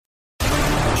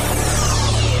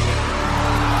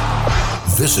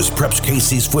This is Preps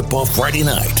KC's Football Friday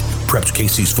Night. Preps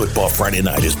KC's Football Friday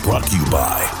Night is brought to you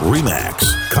by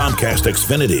RE/MAX, Comcast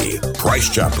Xfinity, Price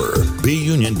Chopper,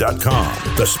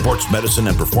 BUnion.com, the Sports Medicine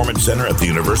and Performance Center at the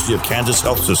University of Kansas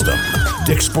Health System,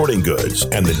 Dick's Sporting Goods,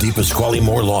 and the DePasquale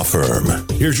Moore Law Firm.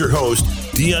 Here's your host,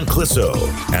 Dion Clisso,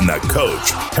 and the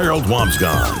coach, Harold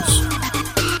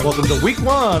Wamsgans. Welcome to week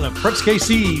one of Preps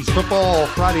KC's Football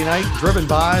Friday Night, driven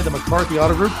by the McCarthy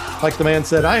Auto Group. Like the man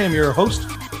said, I am your host,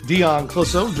 Dion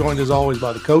Clisso, joined as always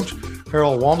by the coach,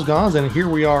 Harold Wamsgans, and here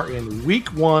we are in week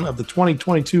one of the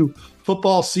 2022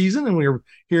 football season, and we're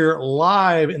here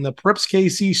live in the Preps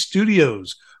KC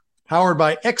studios, powered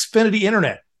by Xfinity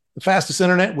Internet, the fastest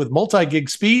internet with multi-gig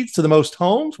speeds to the most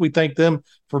homes. We thank them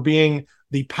for being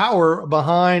the power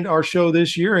behind our show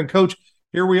this year. And Coach,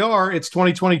 here we are. It's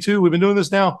 2022. We've been doing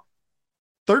this now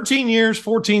 13 years,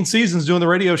 14 seasons doing the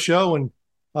radio show, and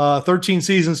 13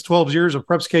 seasons, 12 years of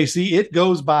Preps KC. It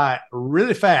goes by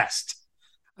really fast.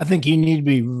 I think you need to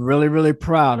be really, really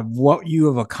proud of what you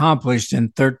have accomplished in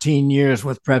 13 years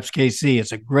with Preps KC.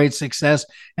 It's a great success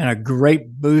and a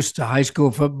great boost to high school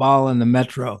football in the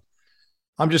Metro.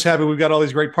 I'm just happy we've got all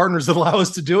these great partners that allow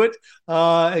us to do it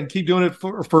and keep doing it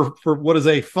for what is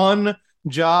a fun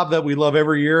job that we love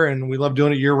every year, and we love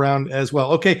doing it year round as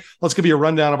well. Okay, let's give you a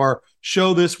rundown of our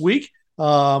show this week.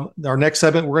 Our next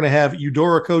segment, we're going to have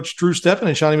Eudora coach Drew Steffen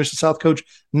and Shawnee Mission South coach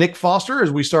Nick Foster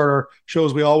as we start our show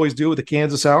as we always do with the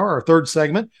Kansas Hour. Our third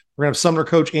segment, we're going to have Sumner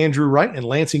coach Andrew Wright and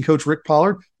Lansing coach Rick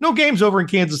Pollard. No games over in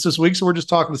Kansas this week, so we're just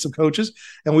talking to some coaches,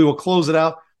 and we will close it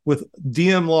out with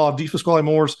DM Law of DePasquale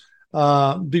Moore's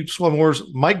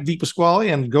Mike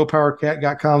DePasquale and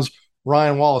GoPowerCat.com's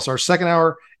Ryan Wallace. Our second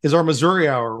hour is our Missouri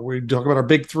Hour. We talk about our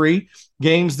big three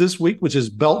games this week, which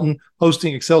is Belton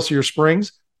hosting Excelsior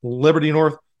Springs, Liberty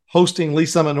North hosting Lee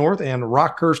Summit North, and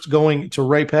Rockhurst going to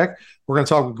Ray Peck. We're going to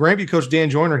talk with Grandview coach Dan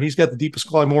Joyner. He's got the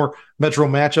DePasquale Moore Metro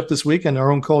matchup this week, and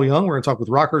our own Cole Young. We're going to talk with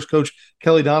Rockhurst coach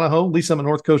Kelly Donahoe, Lee Summit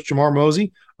North coach Jamar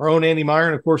Mosey, our own Andy Meyer,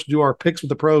 and of course do our picks with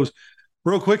the pros.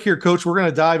 Real quick here, Coach, we're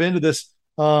going to dive into this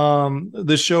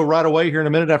show right away here in a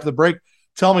minute after the break.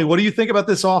 Tell me, what do you think about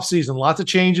this offseason? Lots of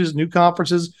changes, new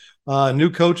conferences,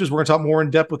 new coaches. We're going to talk more in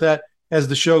depth with that as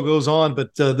the show goes on.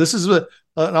 But this is an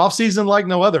offseason like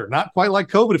no other. Not quite like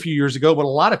COVID a few years ago, but a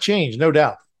lot of change, no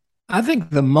doubt. I think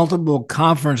the multiple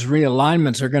conference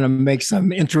realignments are going to make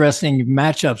some interesting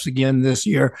matchups again this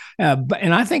year.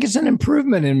 And I think it's an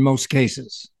improvement in most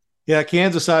cases. Yeah,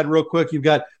 Kansas side, real quick, you've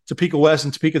got Topeka West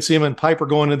and Topeka Seaman and Piper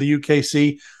going to the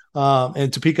UKC.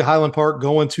 And Topeka Highland Park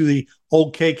going to the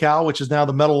old KCAL, which is now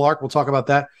the Metal Lark. We'll talk about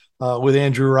that with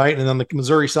Andrew Wright. And on the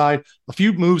Missouri side, a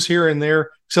few moves here and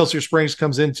there. Excelsior Springs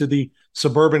comes into the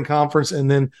Suburban Conference,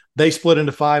 and then they split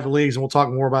into 5 leagues, and we'll talk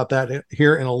more about that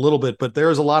here in a little bit. But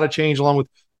there's a lot of change, along with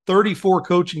 34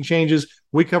 coaching changes.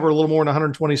 We cover a little more than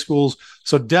 120 schools.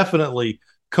 So definitely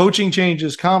coaching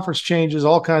changes, conference changes,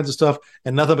 all kinds of stuff,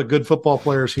 and nothing but good football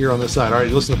players here on this side. All right,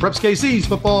 listen to Preps KC's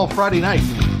Football Friday Night,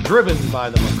 driven by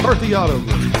the McCarthy Auto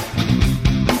Group.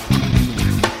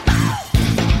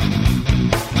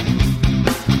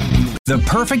 The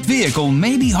perfect vehicle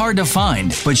may be hard to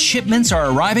find, but shipments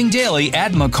are arriving daily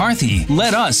at McCarthy.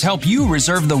 Let us help you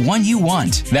reserve the one you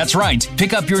want. That's right.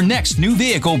 Pick up your next new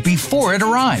vehicle before it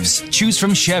arrives. Choose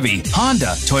from Chevy, Honda,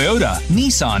 Toyota,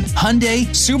 Nissan, Hyundai,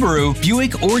 Subaru,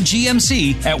 Buick, or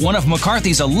GMC at one of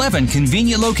McCarthy's 11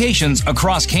 convenient locations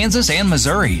across Kansas and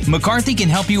Missouri. McCarthy can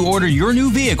help you order your new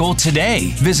vehicle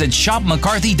today. Visit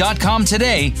shopmccarthy.com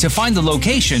today to find the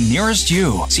location nearest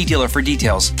you. See dealer for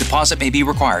details. Deposit may be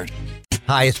required.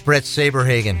 Hi, it's Brett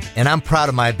Saberhagen, and I'm proud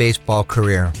of my baseball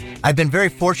career. I've been very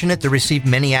fortunate to receive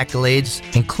many accolades,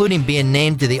 including being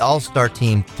named to the All-Star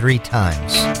team 3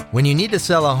 times. When you need to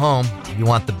sell a home, you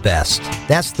want the best.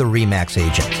 That's the RE/MAX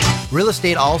agent. Real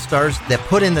estate all-stars that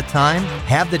put in the time,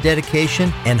 have the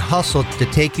dedication, and hustle to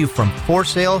take you from for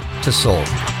sale to sold.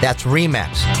 That's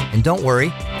RE/MAX. And don't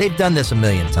worry, they've done this a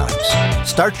million times.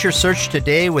 Start your search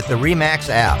today with the RE/MAX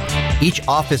app. Each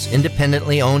office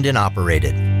independently owned and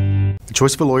operated. The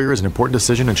choice of a lawyer is an important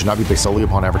decision and should not be based solely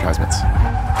upon advertisements.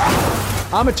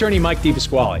 I'm attorney Mike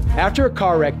DePasquale. After a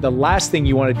car wreck, the last thing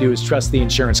you want to do is trust the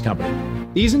insurance company.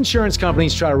 These insurance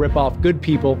companies try to rip off good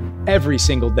people every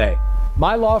single day.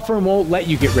 My law firm won't let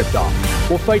you get ripped off.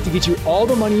 We'll fight to get you all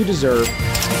the money you deserve,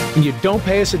 and you don't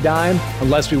pay us a dime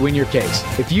unless we win your case.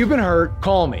 If you've been hurt,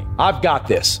 call me. I've got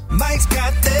this. Mike's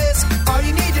got this. All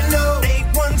you need to know,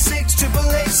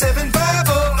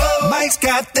 816-888-7500. Mike's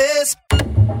got this.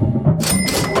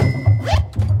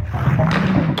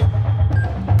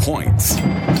 Points,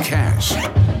 cash,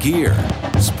 gear,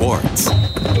 sports.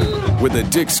 With a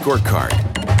Dick's scorecard,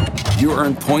 You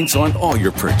earn points on all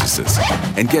your purchases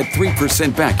and get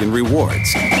 3% back in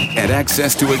rewards and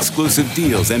access to exclusive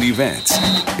deals and events.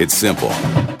 It's simple.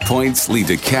 Points lead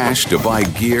to cash to buy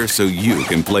gear so you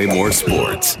can play more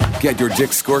sports. Get your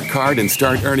Dick's scorecard and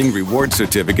start earning reward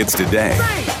certificates today.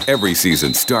 Every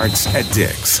season starts at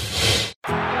Dick's.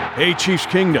 Hey, Chiefs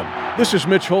Kingdom. This is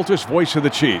Mitch Holtis, voice of the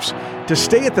Chiefs. To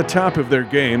stay at the top of their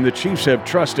game, the Chiefs have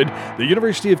trusted the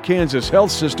University of Kansas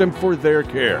Health System for their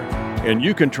care, and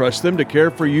you can trust them to care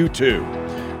for you too.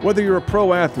 Whether you're a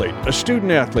pro athlete, a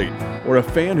student athlete, or a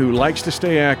fan who likes to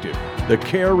stay active, the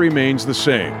care remains the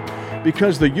same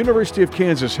because the University of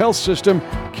Kansas Health System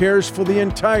cares for the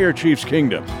entire Chiefs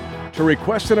Kingdom. To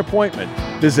request an appointment,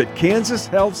 visit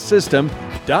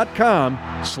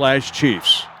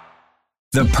kansashealthsystem.com/Chiefs.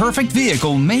 The perfect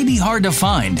vehicle may be hard to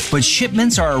find, but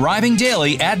shipments are arriving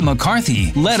daily at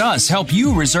McCarthy. Let us help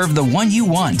you reserve the one you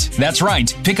want. That's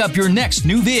right. Pick up your next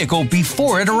new vehicle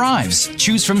before it arrives.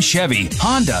 Choose from Chevy,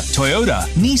 Honda, Toyota,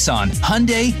 Nissan,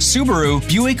 Hyundai, Subaru,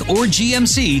 Buick, or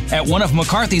GMC at one of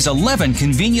McCarthy's 11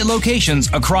 convenient locations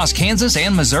across Kansas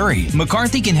and Missouri.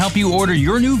 McCarthy can help you order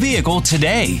your new vehicle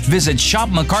today. Visit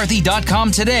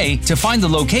shopmccarthy.com today to find the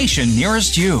location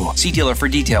nearest you. See dealer for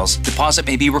details. Deposit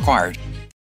may be required.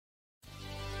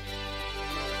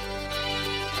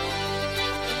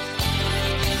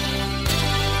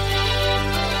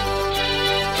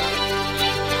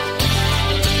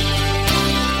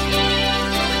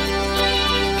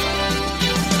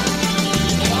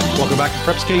 Welcome back to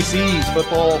Preps KC's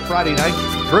Football Friday Night,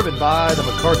 driven by the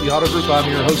McCarthy Auto Group.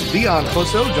 I'm your host, Dion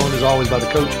Closo, joined as always by the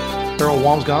coach, Harold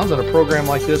Walmsgons. And a program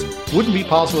like this wouldn't be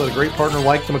possible with a great partner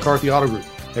like the McCarthy Auto Group.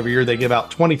 Every year they give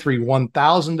out 23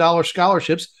 $1,000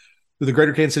 scholarships through the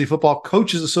Greater Kansas City Football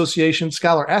Coaches Association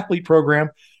Scholar Athlete Program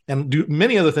and do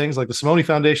many other things like the Simone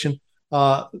Foundation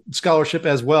scholarship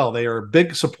as well. They are a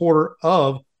big supporter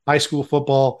of high school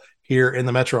football here in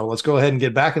the Metro. Let's go ahead and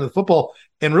get back into the football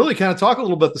and really kind of talk a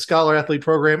little about the Scholar Athlete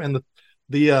Program and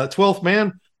the 12th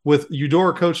man with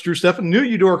Eudora coach Drew Steffen, new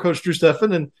Eudora coach Drew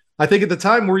Steffen. And I think at the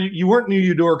time where you weren't new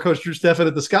Eudora coach Drew Steffen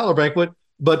at the Scholar Banquet,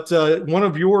 but one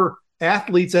of your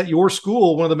athletes at your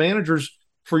school, one of the managers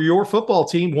for your football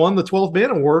team, won the 12th man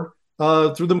award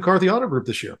through the McCarthy Auto Group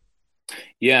this year.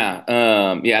 Yeah.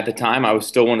 At the time I was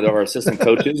still one of our assistant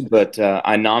coaches, but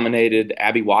I nominated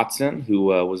Abby Watson, who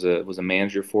was a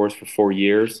manager for us for 4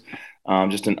 years.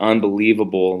 Just an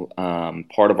unbelievable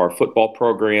part of our football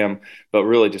program, but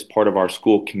really just part of our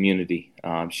school community.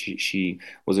 She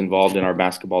was involved in our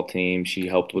basketball team. She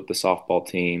helped with the softball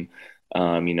team.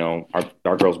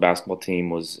 Our girls basketball team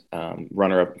was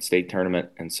runner-up in state tournament,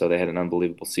 and so they had an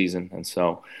unbelievable season. And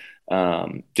so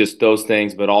just those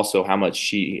things, but also how much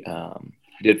she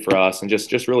did for us, and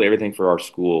just really everything for our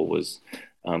school was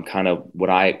kind of what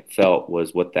I felt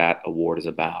was what that award is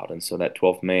about. And so that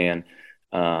 12th man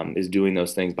is doing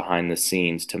those things behind the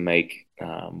scenes to make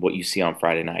what you see on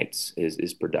Friday nights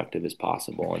is productive as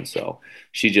possible. And so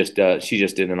she just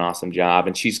did an awesome job,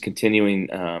 and she's continuing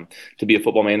to be a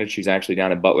football manager. She's actually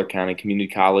down at Butler County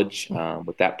Community College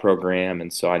with that program,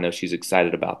 and so I know she's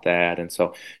excited about that. And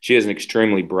so she has an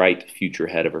extremely bright future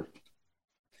ahead of her.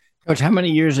 Coach, how many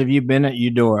years have you been at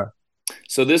Eudora?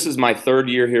 So this is my third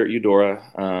year here at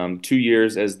Eudora, 2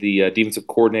 years as the defensive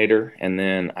coordinator, and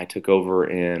then I took over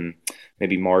in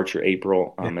maybe March or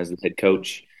April as the head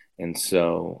coach. And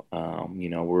so,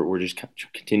 we're just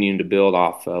continuing to build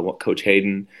off what Coach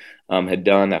Hayden had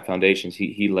done, that foundation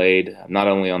he laid, not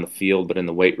only on the field but in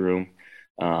the weight room,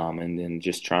 and then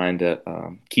just trying to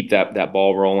keep that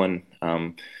ball rolling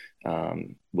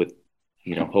with,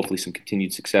 hopefully some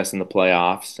continued success in the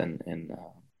playoffs and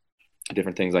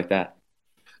different things like that.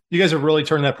 You guys have really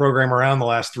turned that program around the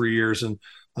last 3 years, and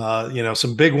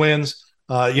some big wins.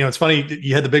 It's funny,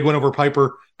 you had the big win over Piper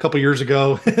a couple years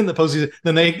ago in the postseason.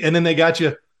 Then they got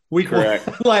you week one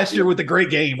last year with a great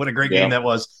game. What a great game that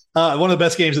was! One of the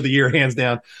best games of the year, hands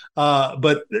down.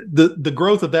 But the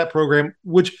growth of that program,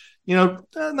 which not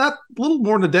a little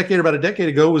more than about a decade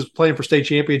ago, was playing for state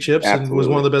championships. Absolutely. And was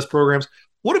one of the best programs.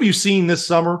 What have you seen this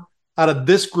summer out of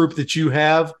this group that you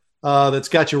have that's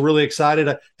got you really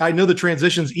excited? I know the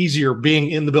transition's easier being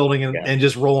in the building and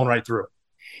just rolling right through.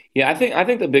 Yeah, I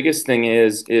think the biggest thing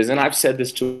is, and I've said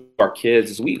this to our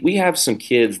kids, is we have some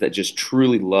kids that just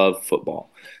truly love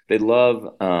football. They love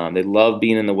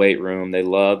being in the weight room. They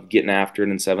love getting after it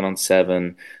in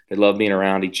 7-on-7. They love being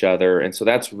around each other, and so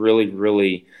that's really,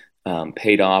 really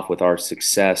paid off with our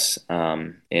success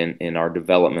in our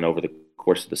development over the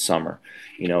course of the summer.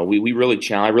 I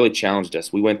really challenged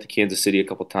us. We went to Kansas City a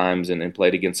couple times and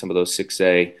played against some of those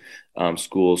 6A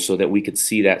schools so that we could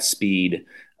see that speed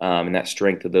and that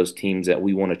strength of those teams that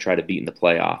we want to try to beat in the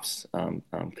playoffs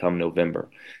come November.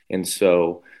 And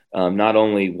so not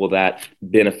only will that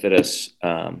benefit us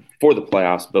for the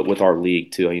playoffs, but with our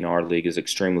league too. Our league is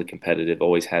extremely competitive,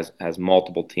 always has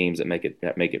multiple teams that make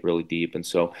it really deep. And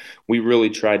so we really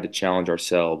tried to challenge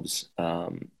ourselves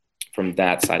from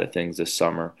that side of things this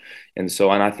summer. And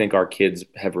I think our kids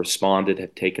have responded,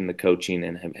 have taken the coaching,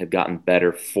 and have gotten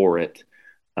better for it.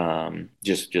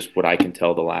 Just what I can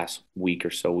tell the last week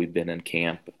or so we've been in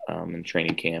camp and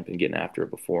training camp and getting after it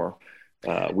before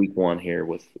week one here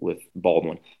with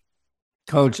Baldwin.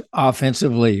 Coach,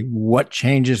 offensively, what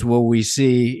changes will we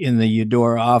see in the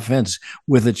Eudora offense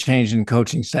with a change in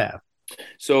coaching staff?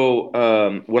 So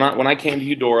when I came to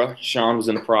Eudora, Sean was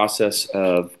in the process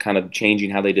of kind of changing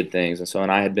how they did things.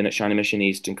 And I had been at Shawnee Mission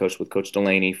East and coached with Coach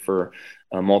Delaney for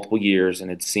multiple years and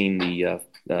had seen the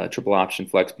triple option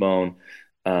flex bone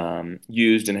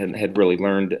used and had really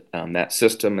learned that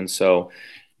system. And so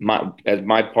as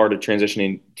my part of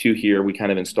transitioning to here, we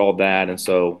kind of installed that. And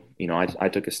so, I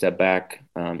took a step back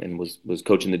and was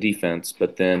coaching the defense,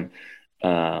 but then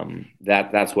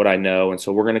that's what I know. And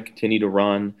so we're going to continue to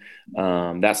run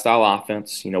that style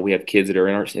offense. We have kids that are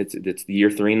in it's the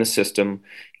year 3 in the system.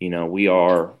 We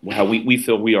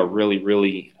feel we are really,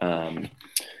 really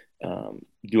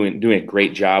doing a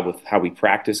great job with how we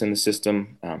practice in the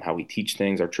system, how we teach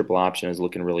things. Our triple option is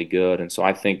looking really good. And so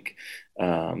I think,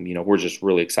 we're just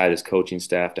really excited as coaching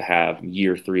staff to have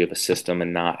year 3 of a system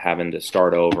and not having to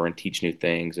start over and teach new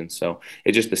things. And so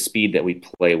it's just the speed that we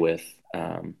play with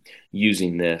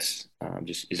using this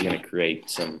just is going to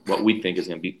create what we think is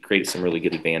going to create some really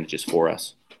good advantages for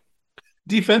us.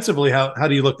 Defensively, how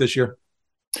do you look this year?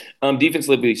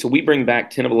 Defensively, so we bring back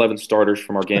 10 of 11 starters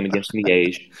from our game against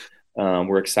Miege.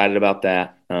 We're excited about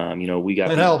that. We got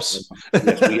that helps.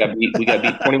 Yes, we got beat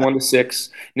 21-6.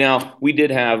 Now we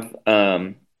did have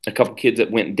a couple kids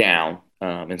that went down,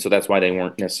 and so that's why they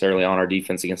weren't necessarily on our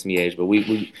defense against Miege. But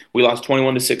we lost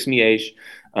 21-6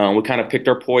 Miege. We kind of picked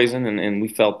our poison, and we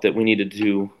felt that we needed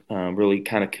to really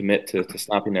kind of commit to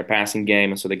stopping their passing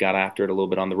game, and so they got after it a little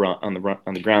bit on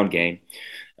the ground game.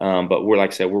 But we're,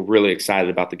 like I said, we're really excited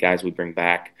about the guys we bring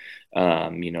back.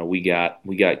 We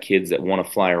got kids that want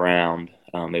to fly around.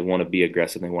 They want to be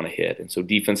aggressive. They want to hit. And so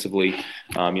defensively,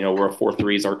 we're a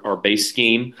 4-3 is our base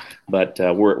scheme, but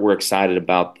we're excited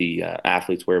about the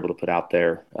athletes we're able to put out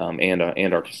there and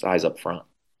our size up front.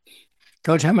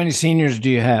 Coach, how many seniors do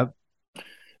you have?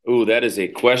 Oh, that is a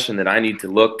question that I need to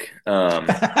look.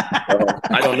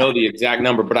 I don't know the exact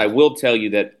number, but I will tell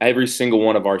you that every single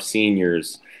one of our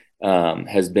seniors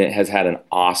has had an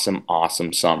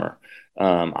awesome summer.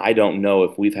 I don't know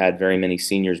if we've had very many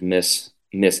seniors miss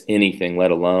anything, let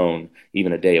alone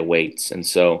even a day of weights. And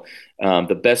so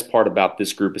the best part about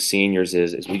this group of seniors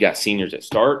is we got seniors that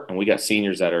start, and we got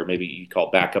seniors that are maybe you call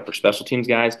backup or special teams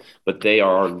guys, but they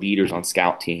are our leaders on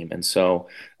scout team. And so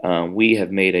we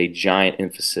have made a giant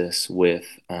emphasis with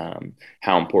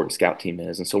how important scout team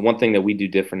is. And so one thing that we do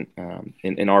different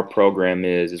in our program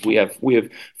is we have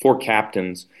 4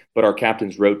 captains, but our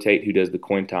captains rotate who does the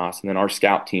coin toss, and then our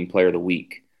scout team player of the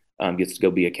week gets to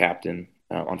go be a captain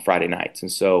on Friday nights.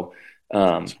 And so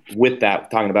with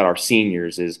that, talking about our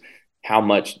seniors is how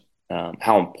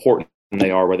important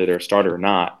they are, whether they're a starter or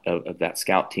not, of that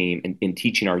scout team, and in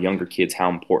teaching our younger kids how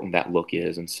important that look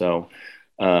is. And so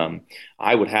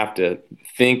I would have to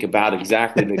think about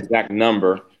exactly the exact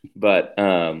number, but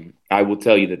I will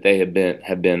tell you that they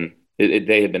have been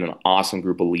an awesome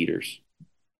group of leaders.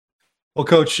 Well,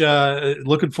 Coach,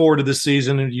 looking forward to this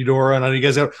season in Eudora. And I know you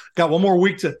guys have got one more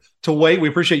week to wait. We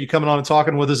appreciate you coming on and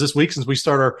talking with us this week since we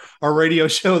start our radio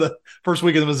show the first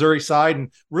week of the Missouri side, and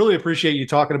really appreciate you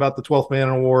talking about the 12th Man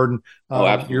Award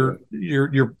and your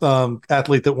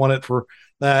athlete that won it for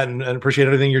that, and appreciate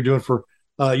everything you're doing for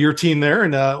your team there.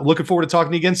 And looking forward to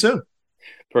talking to you again soon.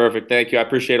 Perfect. Thank you. I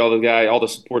appreciate all the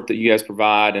support that you guys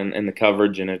provide and the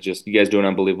coverage, and it's just, you guys do an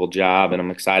unbelievable job, and I'm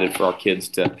excited for our kids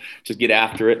to just get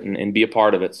after it and be a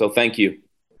part of it. So thank you.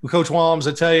 Well, Coach Walms,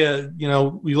 I tell you,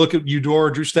 we look at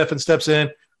Eudora, Drew Steffen steps in.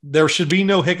 There should be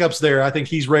no hiccups there. I think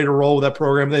he's ready to roll with that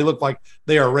program. They look like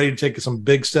they are ready to take some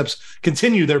big steps,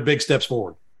 continue their big steps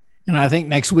forward. And I think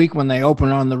next week when they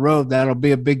open on the road, that'll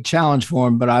be a big challenge for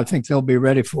them, but I think they'll be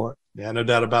ready for it. Yeah, no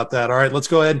doubt about that. All right, let's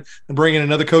go ahead and bring in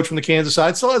another coach from the Kansas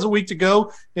side. Still has a week to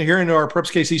go here into our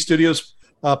Preps KC studios,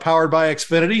 powered by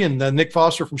Xfinity, and Nick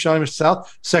Foster from Shawnee Mission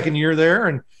South, second year there.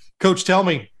 And Coach, tell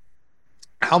me,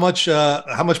 how much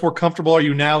more comfortable are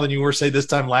you now than you were, say, this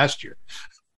time last year?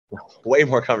 Way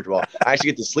more comfortable. I actually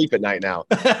get to sleep at night now.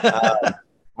 I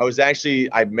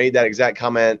made that exact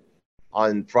comment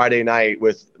on Friday night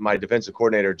with my defensive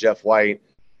coordinator, Jeff White.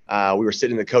 we were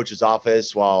sitting in the coach's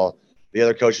office while the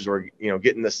other coaches were,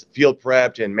 getting this field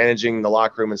prepped and managing the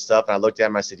locker room and stuff. And I looked at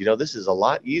him, I said, this is a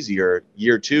lot easier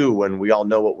year 2 when we all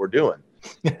know what we're doing.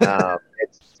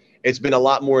 It's been a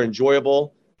lot more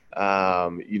enjoyable.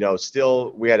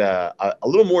 Still we had a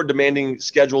little more demanding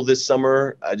schedule this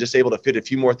summer, just able to fit a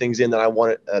few more things in that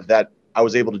I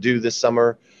was able to do this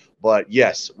summer. But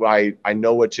yes, I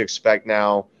know what to expect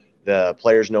now. The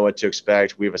players know what to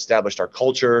expect. We've established our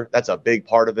culture. That's a big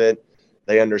part of it.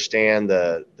 They understand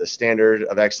the standard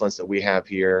of excellence that we have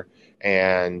here,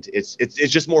 and it's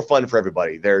just more fun for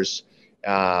everybody. There's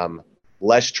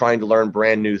less trying to learn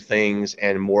brand new things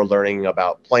and more learning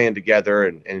about playing together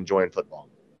and enjoying football.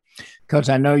 Coach,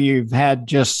 I know you've had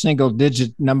just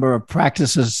single-digit number of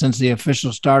practices since the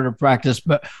official starter practice,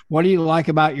 but what do you like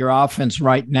about your offense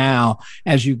right now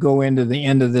as you go into the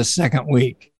end of this second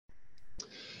week?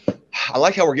 I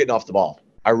like how we're getting off the ball.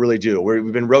 I really do.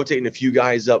 We've been rotating a few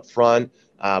guys up front,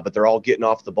 but they're all getting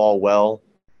off the ball well.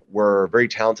 We're very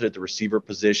talented at the receiver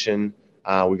position.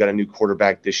 We've got a new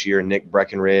quarterback this year, Nick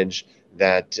Breckenridge,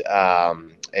 that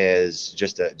is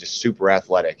just super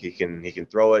athletic. He can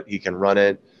throw it. He can run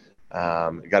it.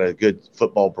 Got a good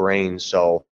football brain.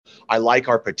 So I like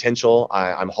our potential.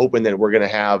 I'm hoping that we're going to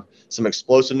have some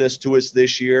explosiveness to us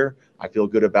this year. I feel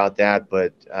good about that.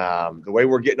 But the way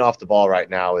we're getting off the ball right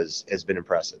now has been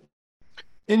impressive.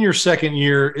 In your second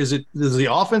year, does the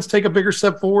offense take a bigger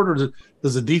step forward, or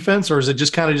does the defense, or is it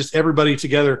just kind of just everybody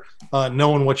together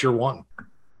knowing what you're wanting?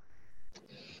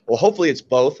 Well, hopefully it's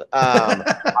both.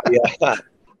 I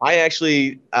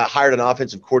actually hired an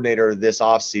offensive coordinator this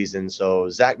offseason, so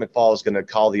Zach McFall is going to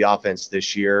call the offense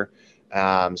this year.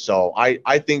 So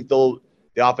I think the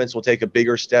offense will take a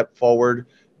bigger step forward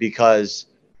because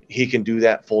he can do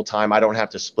that full time. I don't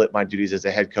have to split my duties as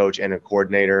a head coach and a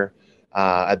coordinator.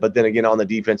 But then again, on the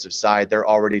defensive side, they're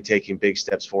already taking big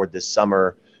steps forward this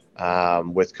summer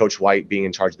with Coach White being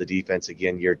in charge of the defense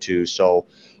again year 2. So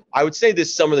I would say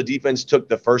this summer the defense took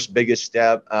the first biggest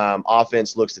step.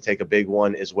 Offense looks to take a big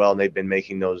one as well, and they've been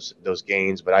making those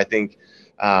gains. But I think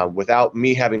without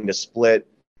me having to split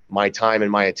my time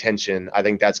and my attention, I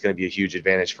think that's going to be a huge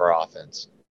advantage for our offense.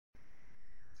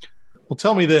 Well,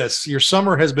 tell me this. Your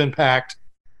summer has been packed.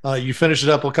 You finished it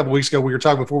up a couple weeks ago. We were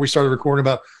talking before we started recording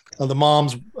about the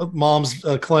mom's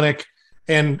clinic,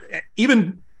 and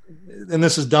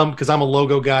this is dumb because I'm a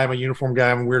logo guy, I'm a uniform guy,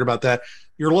 I'm weird about that.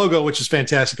 Your logo, which is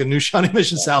fantastic, a new Shawnee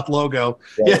Mission South logo.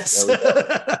 Yeah, yes.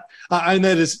 And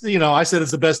that is, I said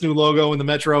it's the best new logo in the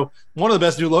Metro, one of the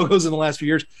best new logos in the last few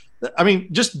years. I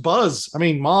mean, just buzz. I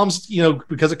mean, moms,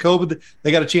 because of COVID,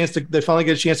 they finally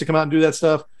get a chance to come out and do that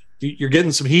stuff. You're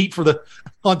getting some heat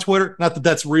on Twitter. Not that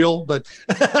that's real, but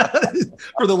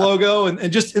for the logo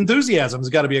and just enthusiasm has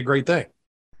got to be a great thing.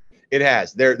 It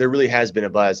has. There really has been a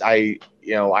buzz. I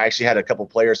actually had a couple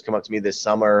players come up to me this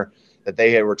summer that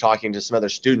they were talking to some other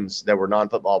students that were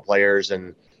non-football players,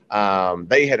 and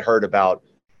they had heard about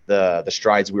the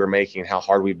strides we were making, how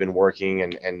hard we've been working,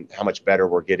 and how much better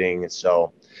we're getting. And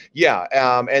so, yeah.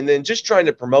 And then just trying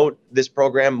to promote this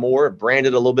program more, brand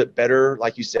it a little bit better,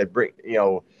 like you said,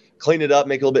 clean it up,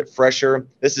 make it a little bit fresher.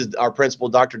 This is our principal,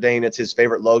 Dr. Dane. It's his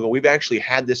favorite logo. We've actually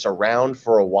had this around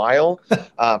for a while,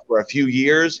 for a few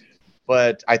years,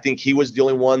 but I think he was the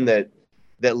only one that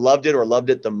loved it or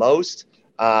loved it the most.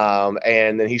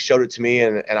 And then he showed it to me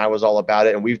and I was all about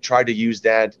it. And we've tried to use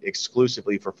that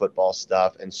exclusively for football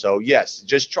stuff. And so, yes,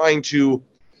 just trying to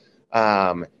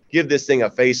give this thing a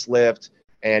facelift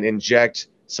and inject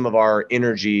some of our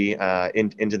energy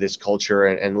into this culture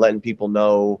and letting people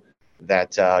know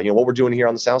that, what we're doing here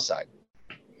on the South Side.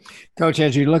 Coach,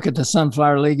 as you look at the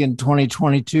Sunflower League in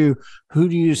 2022, who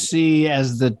do you see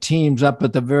as the teams up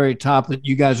at the very top that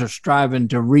you guys are striving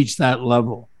to reach that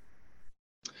level?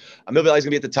 Mill Valley is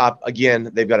going to be at the top.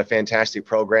 Again, they've got a fantastic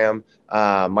program.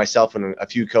 Myself and a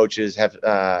few coaches have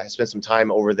spent some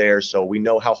time over there, so we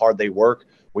know how hard they work.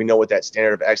 We know what that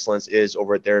standard of excellence is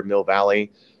over there at Mill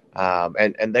Valley,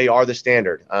 and they are the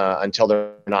standard until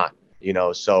they're not.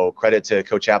 So credit to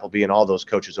Coach Appleby and all those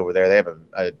coaches over there. They have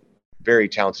a very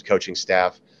talented coaching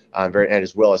staff, and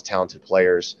as well as talented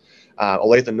players.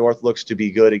 Olathe North looks to be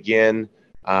good again.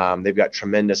 They've got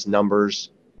tremendous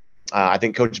numbers. I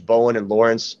think Coach Bowen and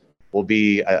Lawrence will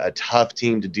be a tough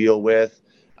team to deal with.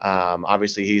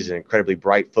 Obviously, he's an incredibly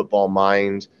bright football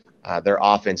mind. Their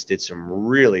offense did some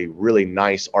really, really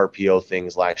nice RPO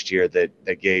things last year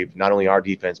that gave not only our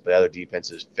defense but other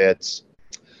defenses fits.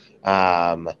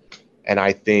 And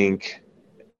I think,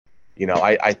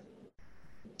 I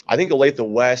think Olathe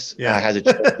West has a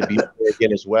chance to be there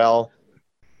again as well.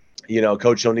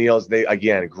 Coach O'Neill's,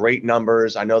 again, great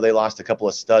numbers. I know they lost a couple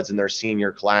of studs in their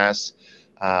senior class.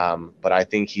 But I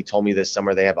think he told me this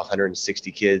summer they have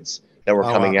 160 kids that were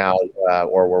coming out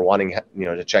or were wanting,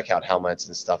 to check out helmets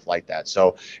and stuff like that.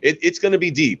 So it's going to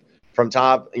be deep from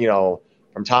top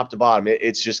to bottom.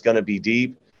 It's just going to be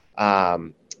deep.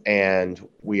 And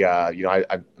we,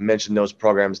 I mentioned those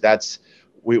programs.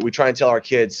 We try and tell our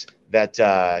kids that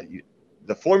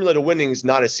the formula to winning is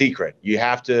not a secret. You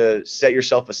have to set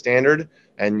yourself a standard,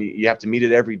 and you have to meet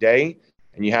it every day,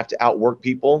 and you have to outwork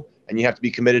people, and you have to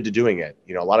be committed to doing it.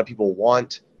 A lot of people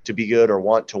want to be good or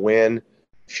want to win.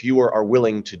 Fewer are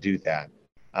willing to do that.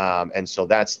 And so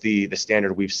that's the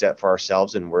standard we've set for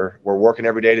ourselves, and we're working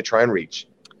every day to try and reach.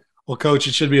 Well, Coach,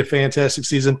 it should be a fantastic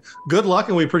season. Good luck,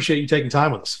 and we appreciate you taking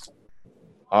time with us.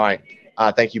 All right.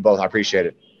 Thank you both. I appreciate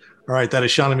it. All right, that is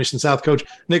Shawnee Mission South coach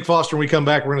Nick Foster. When we come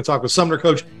back, we're going to talk with Sumner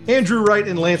coach Andrew Wright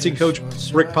and Lansing coach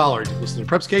Rick Pollard. Listen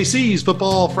to Preps KC's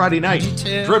Football Friday Night,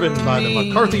 driven by the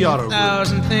McCarthy Auto Group.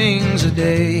 1,000 things a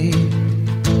day,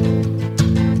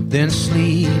 then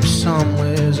sleep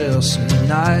somewhere else at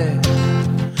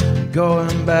night,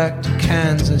 going back to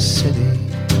Kansas City.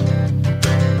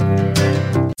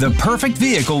 The perfect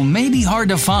vehicle may be hard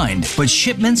to find, but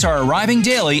shipments are arriving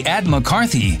daily at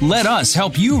McCarthy. Let us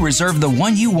help you reserve the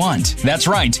one you want. That's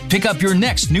right. Pick up your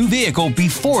next new vehicle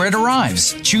before it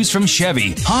arrives. Choose from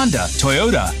Chevy, Honda,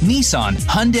 Toyota, Nissan,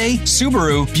 Hyundai,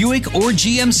 Subaru, Buick, or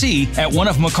GMC at one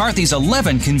of McCarthy's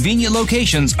 11 convenient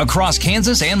locations across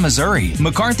Kansas and Missouri.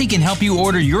 McCarthy can help you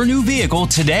order your new vehicle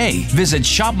today. Visit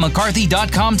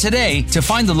shopmccarthy.com today to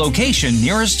find the location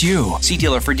nearest you. See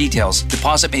dealer for details.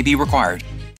 Deposit may be required.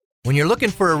 When you're looking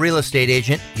for a real estate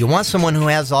agent, you want someone who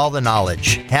has all the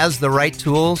knowledge, has the right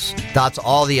tools, dots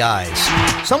all the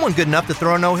I's. Someone good enough to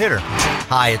throw a no-hitter.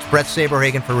 Hi, it's Brett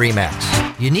Saberhagen for RE/MAX.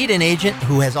 You need an agent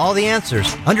who has all the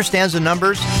answers, understands the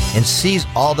numbers, and sees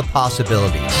all the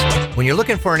possibilities. When you're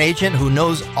looking for an agent who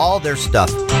knows all their stuff,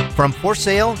 from for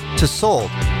sale to sold,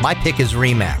 my pick is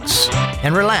RE/MAX.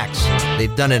 And relax,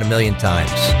 they've done it a million times.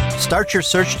 Start your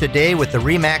search today with the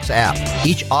RE/MAX app,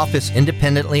 each office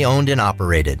independently owned and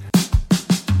operated.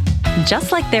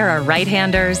 Just like there are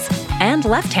right-handers and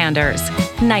left-handers,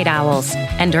 night owls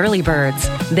and early birds,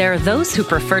 there are those who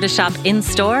prefer to shop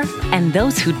in-store and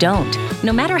those who don't.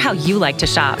 No matter how you like to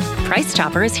shop, Price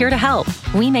Chopper is here to help.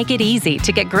 We make it easy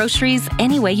to get groceries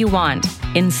any way you want.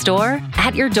 In-store,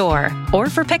 at your door, or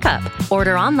for pickup.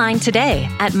 Order online today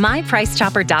at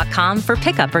mypricechopper.com for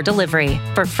pickup or delivery.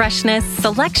 For freshness,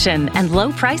 selection, and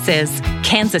low prices,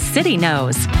 Kansas City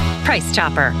knows. Price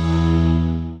Chopper.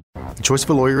 The choice of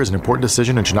a lawyer is an important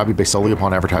decision and should not be based solely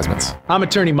upon advertisements. I'm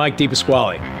attorney Mike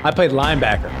DePasquale. I played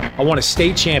linebacker. I won a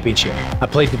state championship. I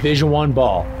played Division I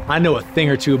ball. I know a thing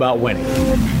or two about winning.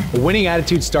 A winning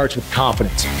attitude starts with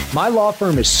confidence. My law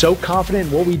firm is so confident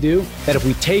in what we do that if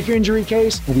we take your injury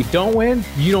case and we don't win,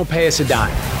 you don't pay us a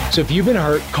dime. So if you've been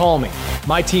hurt, call me.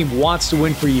 My team wants to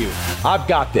win for you. I've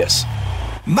got this.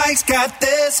 Mike's got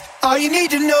this. All you need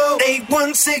to know.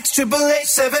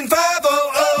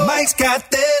 816-888-7500. Mike's got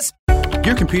this.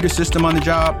 Your computer system on the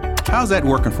job, how's that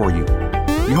working for you?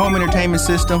 Your home entertainment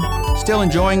system, still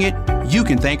enjoying it? You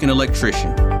can thank an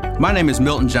electrician. My name is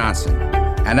Milton Johnson,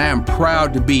 and I am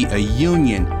proud to be a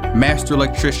union master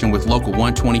electrician with Local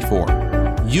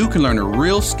 124. You can learn a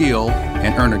real skill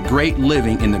and earn a great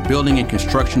living in the building and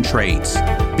construction trades.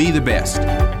 Be the best.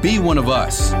 Be one of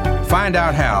us. Find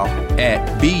out how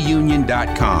at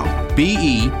beunion.com.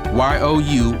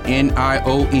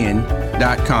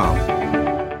 BEYOUNION.com.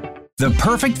 The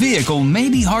perfect vehicle may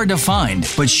be hard to find,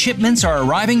 but shipments are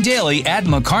arriving daily at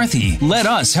McCarthy. Let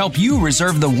us help you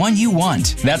reserve the one you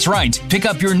want. That's right. Pick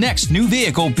up your next new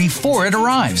vehicle before it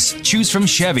arrives. Choose from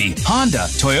Chevy, Honda,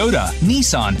 Toyota,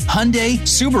 Nissan, Hyundai,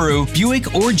 Subaru,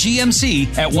 Buick, or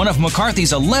GMC at one of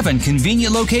McCarthy's 11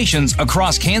 convenient locations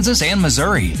across Kansas and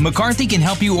Missouri. McCarthy can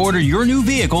help you order your new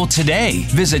vehicle today.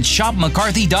 Visit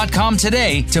shopmccarthy.com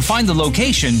today to find the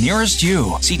location nearest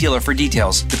you. See dealer for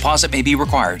details. Deposit may be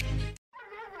required.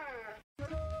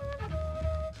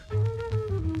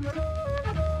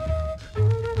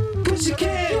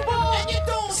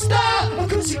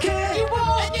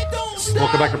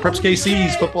 Welcome back to Preps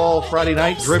KC's Football Friday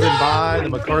Night, driven by the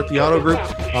McCarthy Auto Group.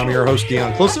 I'm your host,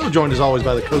 Deion Closo, joined as always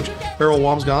by the coach, Harold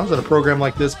Wamsgans. And a program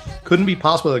like this couldn't be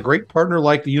possible with a great partner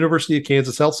like the University of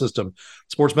Kansas Health System.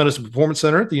 Sports Medicine Performance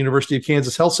Center at the University of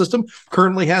Kansas Health System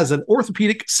currently has an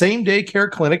orthopedic same-day care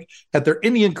clinic at their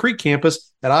Indian Creek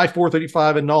campus at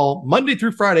I-435 in Null, Monday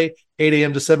through Friday, 8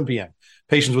 a.m. to 7 p.m.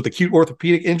 Patients with acute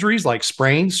orthopedic injuries like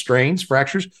sprains, strains,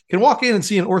 fractures can walk in and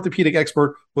see an orthopedic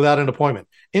expert without an appointment.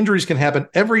 Injuries can happen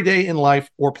every day in life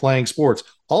or playing sports.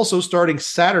 Also, starting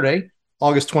Saturday,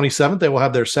 August 27th, they will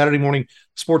have their Saturday morning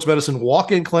sports medicine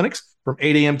walk-in clinics from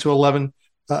 8 a.m. to 11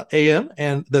 a.m.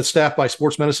 and that's staffed by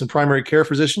sports medicine primary care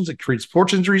physicians that treat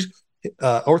sports injuries,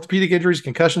 orthopedic injuries,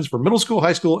 concussions for middle school,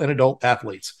 high school, and adult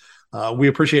athletes. We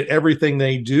appreciate everything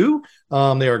they do.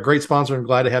 They are a great sponsor and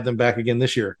glad to have them back again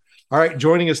this year. All right,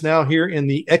 joining us now here in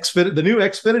the new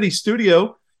Xfinity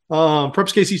studio,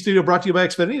 Preps KC studio, brought to you by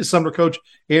Xfinity, is Sumner coach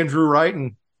Andrew Wright.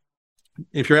 And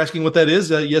if you're asking what that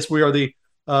is, yes, we are the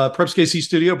Preps KC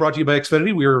studio, brought to you by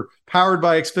Xfinity. We are powered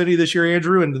by Xfinity this year,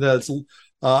 Andrew, and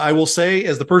I will say,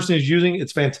 as the person who's using it,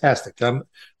 it's fantastic.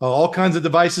 All kinds of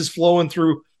devices flowing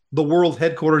through the world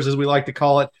headquarters, as we like to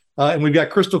call it, and we've got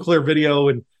crystal clear video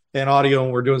and audio,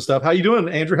 and we're doing stuff. How you doing,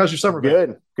 Andrew? How's your summer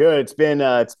been? Good. It's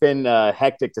been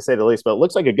hectic to say the least, but it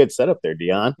looks like a good setup there,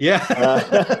 Dion.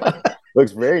 Yeah,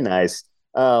 looks very nice.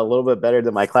 A little bit better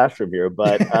than my classroom here,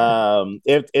 but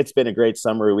it's been a great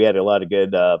summer. We had a lot of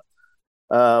good.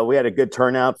 We had a good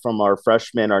turnout from our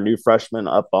new freshmen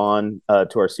up on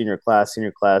to our senior class.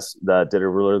 Senior class did a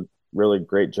really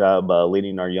great job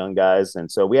leading our young guys, and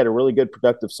so we had a really good,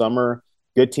 productive summer.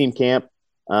 Good team camp.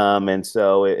 And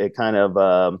so it kind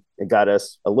of it got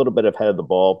us a little bit ahead of the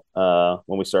ball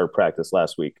when we started practice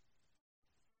last week.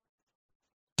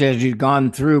 As you've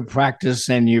gone through practice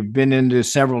and you've been into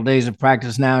several days of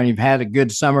practice now and you've had a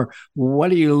good summer, what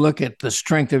do you look at the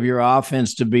strength of your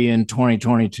offense to be in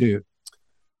 2022?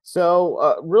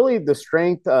 So really the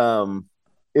strength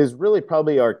is really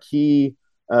probably our key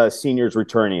seniors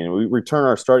returning. We return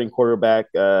our starting quarterback,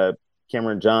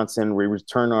 Cameron Johnson. We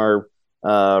return our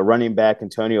running back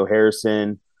Antonio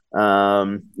Harrison.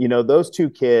 Those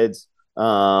two kids,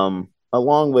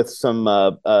 along with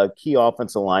some key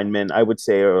offensive linemen, I would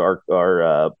say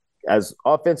are as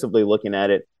offensively looking at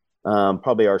it,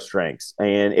 probably our strengths.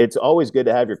 And it's always good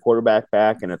to have your quarterback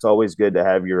back, and it's always good to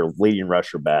have your leading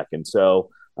rusher back. And so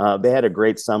they had a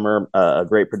great summer, a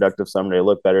great productive summer. They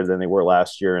look better than they were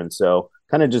last year. And so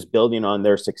kind of just building on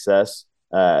their success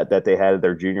that they had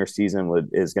their junior season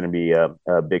is going to be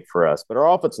big for us. But our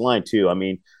offensive line too. I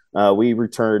mean, we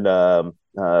returned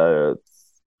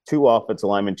two offensive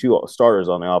linemen, two starters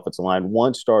on the offensive line.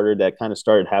 One starter that kind of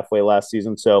started halfway last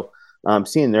season. So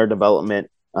seeing their development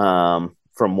from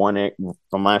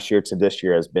last year to this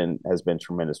year has been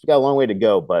tremendous. We got a long way to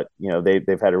go, but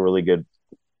they've had a really good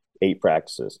 8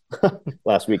 practices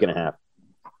last week and a half.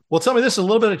 Well, tell me this: a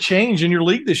little bit of change in your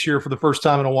league this year for the first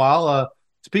time in a while.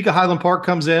 Topeka Highland Park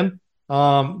comes in.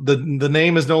 The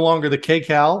name is no longer the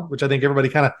K-Cal, which I think everybody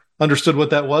kind of understood what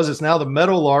that was. It's now the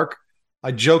Meadowlark.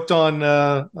 I joked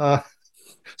on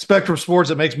Spectrum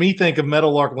Sports. It makes me think of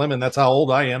Meadowlark Lemon. That's how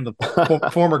old I am. The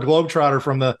former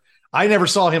Globetrotter I never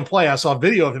saw him play. I saw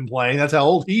video of him playing. That's how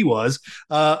old he was.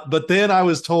 But then I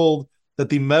was told that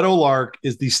the Meadowlark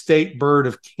is the state bird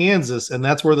of Kansas, and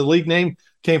that's where the league name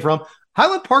came from.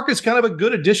 Highland Park is kind of a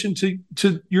good addition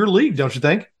to your league, don't you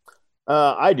think?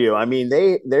 I do. I mean,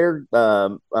 they're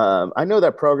I know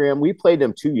that program. We played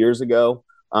them 2 years ago,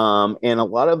 and a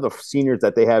lot of the seniors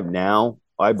that they have now,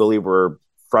 I believe, were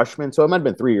freshmen. So it might have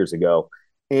been 3 years ago,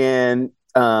 and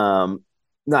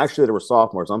no, actually, they were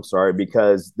sophomores. I'm sorry,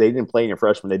 because they didn't play any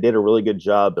freshmen. They did a really good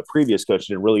job. The previous coach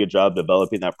did a really good job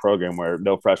developing that program where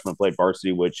no freshmen played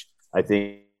varsity, which I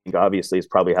think obviously is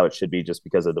probably how it should be just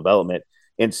because of development.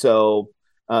 And so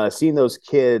seeing those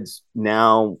kids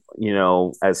now,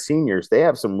 as seniors, they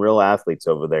have some real athletes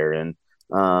over there, and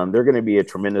they're going to be a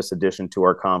tremendous addition to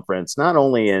our conference, not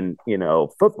only in,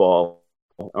 football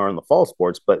or in the fall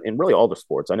sports, but in really all the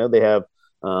sports. I know they have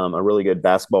a really good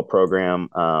basketball program.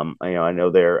 I know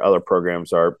their other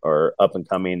programs are up and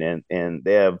coming, and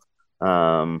they have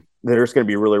they're just going to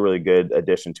be a really, really good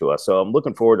addition to us. So I'm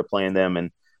looking forward to playing them,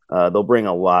 and they'll bring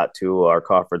a lot to our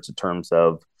conference in terms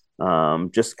of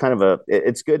just kind of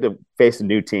it's good to face a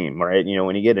new team, right?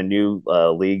 When you get a new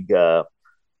league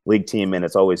team, and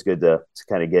it's always good to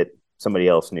kind of get somebody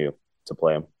else new to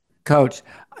play them. Coach,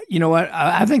 you know what?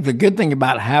 I think the good thing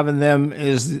about having them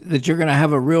is that you're going to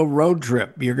have a real road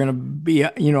trip. You're going to be,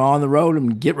 on the road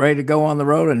and get ready to go on the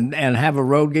road and have a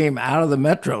road game out of the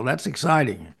metro. That's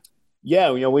exciting. Yeah,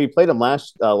 we played them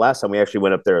last time. We actually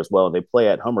went up there as well. And they play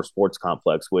at Hummer Sports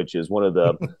Complex, which is one of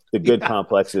the good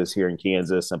complexes here in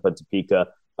Kansas and Topeka.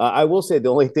 I will say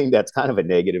the only thing that's kind of a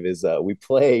negative is we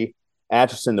play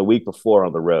Atchison the week before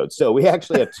on the road. So we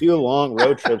actually have 2 long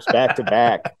road trips back to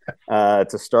back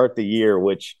to start the year,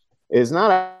 which is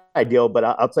not ideal, but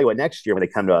I'll tell you what, next year when they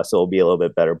come to us, it'll be a little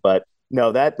bit better. But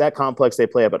no, that complex they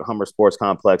play up at Hummer Sports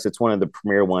Complex, it's one of the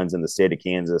premier ones in the state of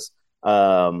Kansas.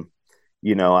 I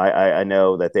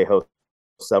know that they host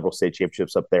several state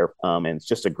championships up there, and it's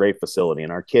just a great facility.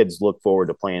 And our kids look forward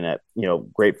to playing at,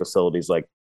 great facilities like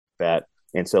that.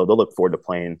 And so they'll look forward to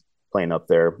playing up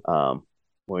there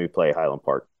when we play Highland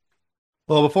Park.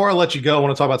 Well, before I let you go, I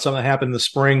want to talk about something that happened in the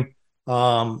spring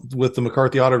with the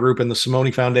McCarthy Auto Group and the Simone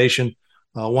Foundation.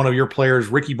 One of your players,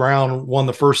 Ricky Brown, won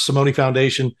the first Simone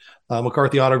Foundation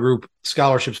McCarthy Auto Group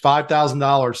scholarships,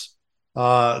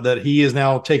 $5,000 that he is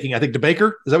now taking, I think, to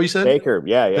Baker. Is that what you said? Baker,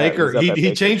 yeah. Baker.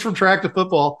 He changed from track to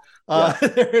football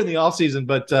in the offseason.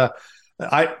 But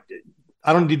I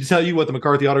don't need to tell you what the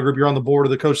McCarthy Auto Group, you're on the board of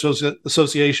the Coach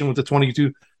Association with the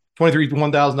 $23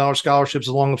 $1,000 scholarships,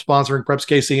 along with sponsoring Preps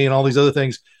KC and all these other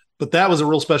things. But that was a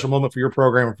real special moment for your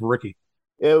program and for Ricky.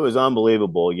 It was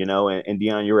unbelievable, you know, and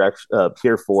Dion, you were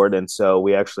here for it. And so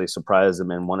we actually surprised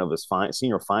him in one of his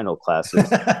senior final classes.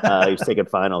 He was taking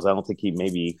finals. I don't think he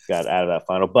maybe got out of that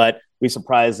final, but we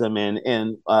surprised him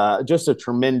and just a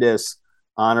tremendous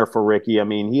honor for Ricky. I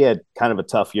mean, he had kind of a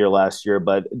tough year last year,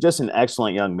 but just an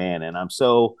excellent young man. And I'm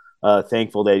so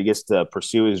thankful that he gets to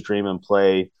pursue his dream and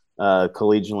play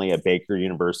collegially at Baker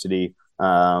University.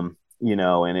 You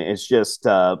know, and it's just,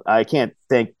 I can't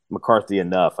thank McCarthy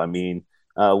enough. I mean,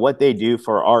 what they do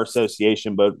for our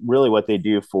association, but really what they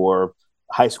do for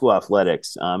high school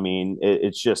athletics. I mean,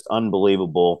 it's just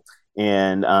unbelievable.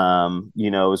 And, you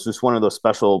know, it's just one of those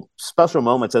special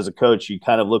moments as a coach you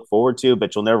kind of look forward to,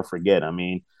 but you'll never forget. I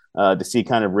mean, to see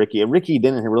kind of Ricky, and Ricky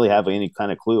didn't really have any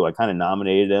kind of clue. I kind of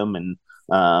nominated him and,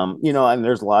 you know, and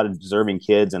there's a lot of deserving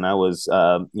kids, and I was,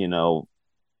 you know,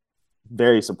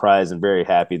 very surprised and very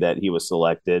happy that he was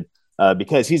selected.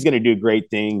 Because he's going to do great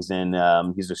things, and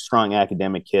he's a strong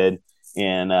academic kid,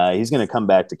 and he's going to come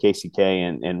back to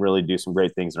KCK and really do some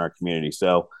great things in our community.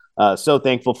 So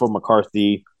thankful for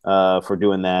McCarthy for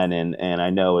doing that, and I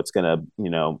know it's going to, you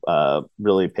know,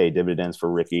 really pay dividends for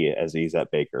Ricky as he's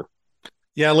at Baker.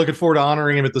 Yeah, looking forward to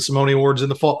honoring him at the Simone Awards in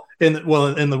the fall, in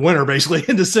the winter, basically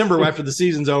in December after the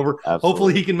season's over. Absolutely.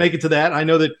 Hopefully he can make it to that. I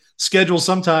know that schedules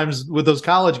sometimes with those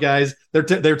college guys,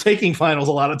 they're taking finals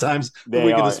a lot of times the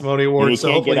week of the Simone Awards.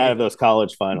 So can't get out of those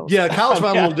college finals. Yeah, college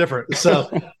final a little different. So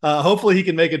hopefully he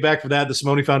can make it back for that. The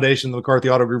Simone Foundation, the McCarthy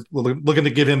Auto Group, looking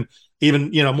to give him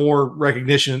even, you know, more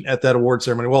recognition at that award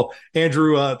ceremony. Well,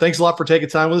 Andrew, thanks a lot for taking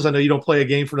time with us. I know you don't play a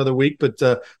game for another week, but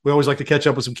we always like to catch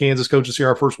up with some Kansas coaches here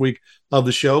our first week of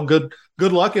the show. Good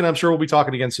luck, and I'm sure we'll be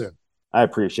talking again soon. I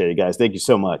appreciate it, guys. Thank you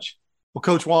so much. Well,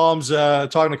 Coach Walms,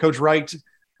 talking to Coach Wright,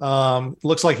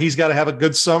 looks like he's got to have a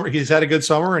good summer. He's had a good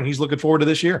summer, and he's looking forward to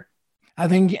this year. I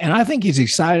think he's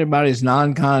excited about his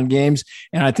non-con games,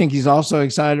 and I think he's also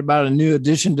excited about a new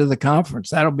addition to the conference.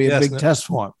 That'll be a big test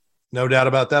for him. No doubt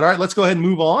about that. All right, let's go ahead and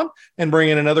move on and bring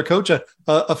in another coach,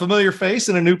 a familiar face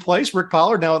in a new place, Rick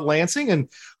Pollard, now at Lansing, and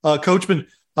Coach been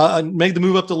made the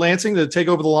move up to Lansing to take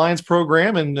over the Lions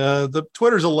program, and the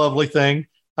Twitter's a lovely thing.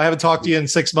 I haven't talked to you in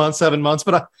 6 months, 7 months,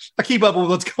 but I keep up with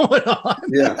what's going on.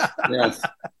 Yeah, yes.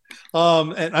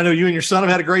 And I know you and your son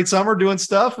have had a great summer doing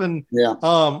stuff. And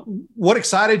what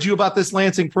excited you about this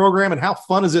Lansing program, and how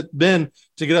fun has it been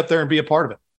to get up there and be a part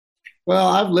of it? Well,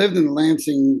 I've lived in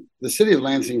the city of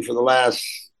Lansing for the last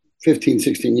 15,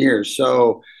 16 years.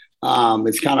 So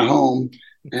it's kind of home.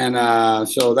 And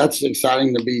so that's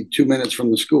exciting to be 2 minutes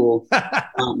from the school.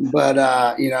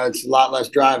 But you know, it's a lot less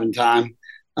driving time.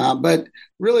 But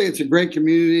really, it's a great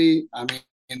community. I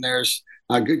mean, there's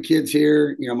good kids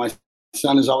here. You know, my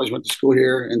son has always went to school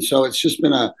here. And so it's just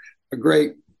been a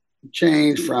great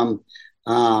change from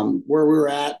where we were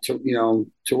at to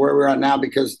where we're at now,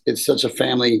 because it's such a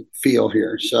family feel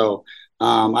here. So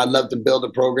I'd love to build a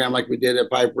program like we did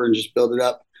at Piper and just build it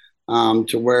up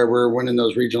to where we're winning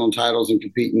those regional titles and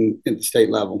competing at the state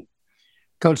level.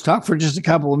 Coach, talk for just a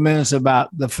couple of minutes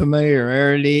about the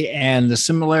familiarity and the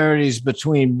similarities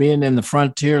between being in the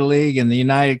Frontier League and the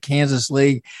United Kansas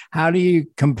League. How do you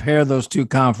compare those two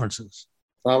conferences?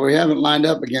 Well, we haven't lined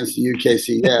up against the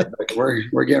UKC yet, but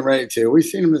we're getting ready to. We've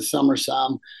seen them this summer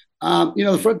some. You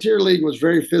know, the Frontier League was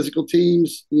very physical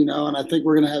teams, you know, and I think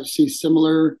we're going to see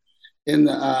similar in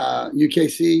the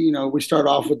UKC. You know, we start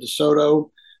off with DeSoto,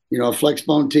 you know, a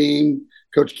flexbone team.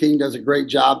 Coach King does a great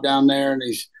job down there, and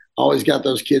he's always got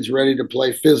those kids ready to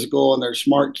play physical, and they're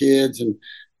smart kids.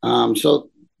 And so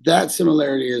that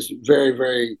similarity is very,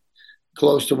 very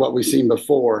close to what we've seen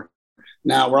before.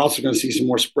 Now we're also going to see some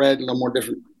more spread, a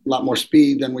lot more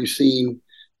speed than we've seen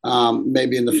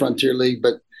maybe in the Frontier League.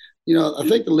 But, you know, I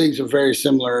think the leagues are very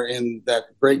similar in that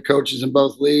great coaches in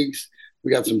both leagues.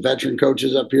 We got some veteran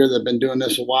coaches up here that have been doing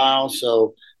this a while.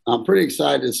 So I'm pretty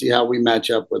excited to see how we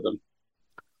match up with them.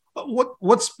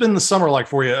 What's been the summer like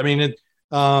for you? I mean,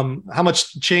 how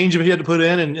much change have you had to put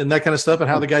in and that kind of stuff, and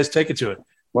how the guys take it to it?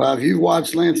 Well, if you've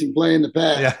watched Lansing play in the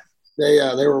past, they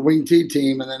were a wing T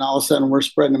team, and then all of a sudden we're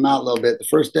spreading them out a little bit. The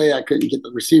first day I couldn't get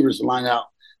the receivers to line out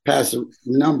pass the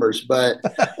numbers. But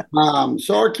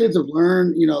so our kids have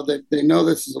learned, they know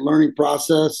this is a learning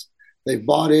process. They've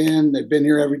bought in. They've been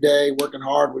here every day working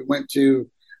hard. We went to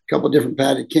a couple of different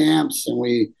padded camps, and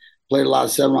we played a lot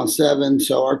of 7-on-7.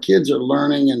 So our kids are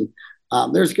learning, and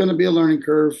there's going to be a learning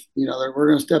curve. We're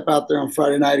going to step out there on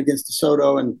Friday night against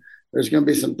DeSoto, and there's going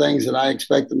to be some things that I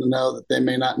expect them to know that they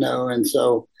may not know. And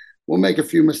so we'll make a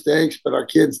few mistakes, but our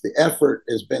kids, the effort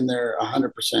has been there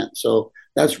 100%. So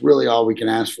that's really all we can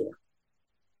ask for.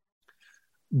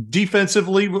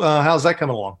 Defensively, how's that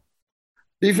coming along?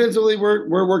 Defensively, we're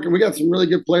working. We got some really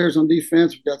good players on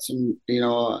defense. We got some,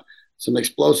 some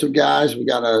explosive guys. We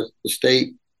got a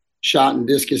state shot and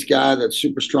discus guy that's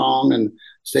super strong, and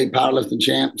state powerlifting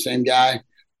champ, same guy,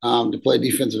 to play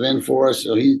defensive end for us.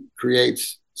 So he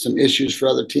creates some issues for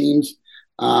other teams.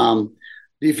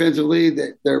 Defensively,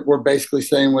 we're basically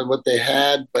staying with what they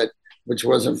had, but which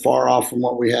wasn't far off from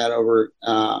what we had over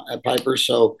at Piper.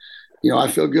 So, I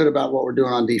feel good about what we're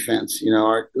doing on defense.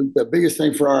 The biggest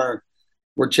thing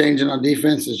we're changing on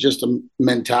defense is just a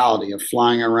mentality of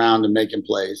flying around and making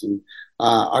plays. And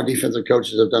our defensive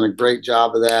coaches have done a great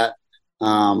job of that,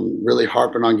 really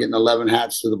harping on getting 11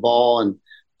 hats to the ball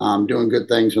and doing good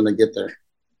things when they get there.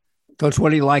 Coach,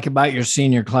 what do you like about your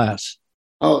senior class?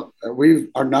 Oh,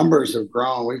 our numbers have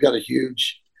grown. We've got a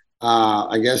huge,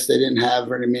 I guess they didn't have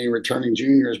very many returning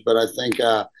juniors, but I think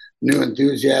new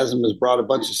enthusiasm has brought a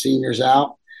bunch of seniors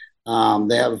out.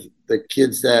 They have the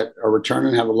kids that are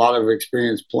returning have a lot of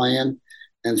experience playing.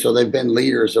 And so they've been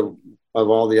leaders of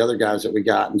all the other guys that we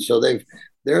got. And so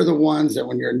they're the ones that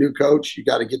when you're a new coach, you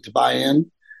got to get to buy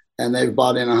in, and they've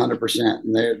bought in 100%.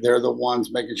 And they're the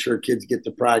ones making sure kids get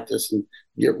to practice and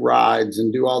get rides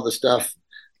and do all the stuff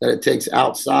that it takes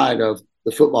outside of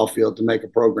the football field to make a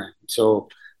program. So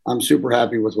I'm super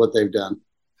happy with what they've done.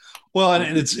 Well,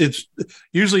 and it's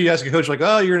usually you ask a coach like,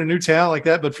 oh, you're in a new town like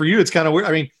that. But for you, it's kind of weird.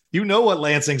 I mean, what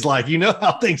Lansing's like,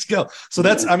 how things go. So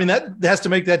that has to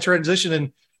make that transition.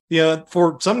 And,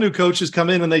 for some new coaches come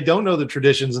in and they don't know the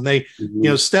traditions and they,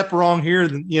 step wrong here,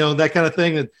 that kind of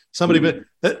thing that somebody, but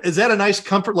is that a nice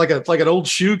comfort, like an old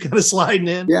shoe kind of sliding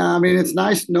in? Yeah. I mean, it's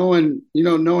nice knowing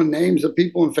names of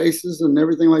people and faces and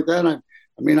everything like that.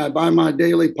 I buy my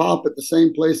daily pop at the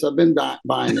same place I've been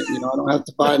buying it. I don't have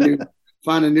to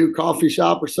find a new coffee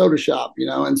shop or soda shop,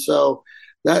 and so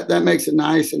that makes it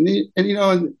nice. And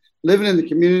living in the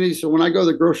community. So when I go to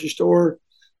the grocery store,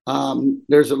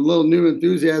 there's a little new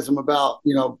enthusiasm about,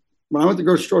 when I went to the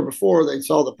grocery store before, they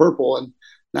saw the purple, and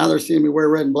now they're seeing me wear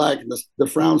red and black, and the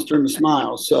frowns turn to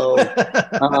smiles. So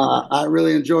I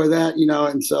really enjoy that,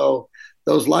 and so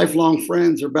those lifelong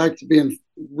friends are back to being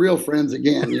real friends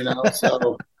again,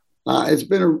 so it's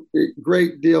been a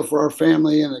great deal for our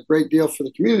family and a great deal for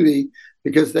the community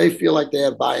because they feel like they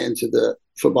have buy-in to the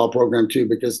football program too,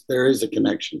 because there is a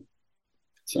connection.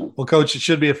 So, well, Coach, it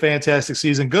should be a fantastic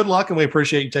season. Good luck, and we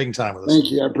appreciate you taking time with us.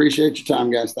 Thank you. I appreciate your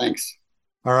time, guys. Thanks.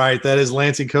 All right. That is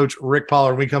Lansing coach Rick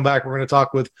Pollard. When we come back, we're going to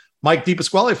talk with Mike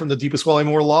DePasquale from the DePasquale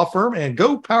Moore Law Firm and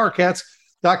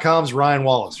GoPowerCats.com's Ryan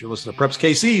Wallace. You're listening to Preps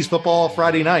KC's Football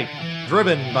Friday Night,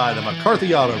 driven by the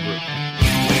McCarthy Auto Group.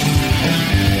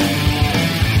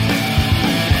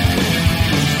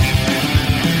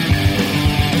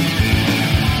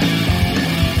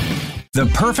 The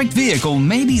perfect vehicle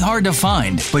may be hard to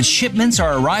find, but shipments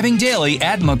are arriving daily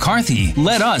at McCarthy.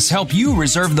 Let us help you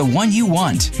reserve the one you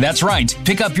want. That's right.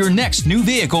 Pick up your next new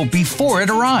vehicle before it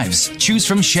arrives. Choose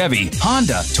from Chevy,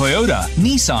 Honda, Toyota,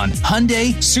 Nissan,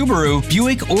 Hyundai, Subaru,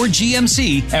 Buick, or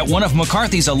GMC at one of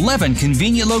McCarthy's 11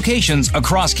 convenient locations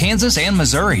across Kansas and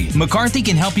Missouri. McCarthy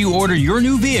can help you order your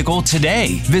new vehicle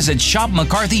today. Visit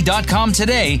shopmccarthy.com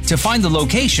today to find the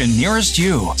location nearest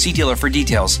you. See dealer for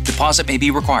details. Deposit may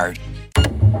be required.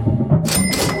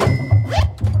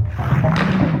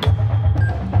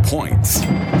 Points,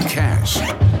 cash,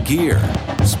 gear,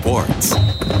 sports.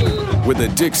 With a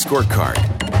Dick's Scorecard,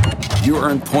 you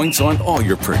earn points on all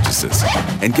your purchases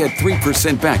and get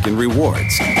 3% back in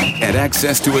rewards and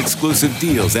access to exclusive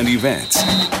deals and events.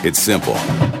 It's simple.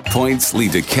 Points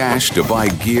lead to cash to buy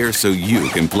gear so you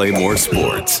can play more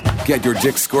sports. Get your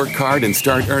Dick's Scorecard and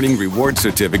start earning reward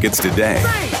certificates today.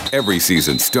 Every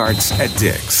season starts at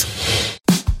Dick's.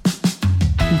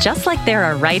 Just like there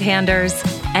are right-handers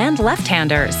and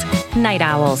left-handers, night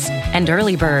owls and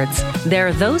early birds, there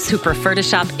are those who prefer to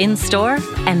shop in-store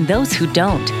and those who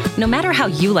don't. No matter how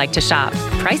you like to shop,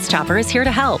 Price Chopper is here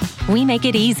to help. We make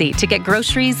it easy to get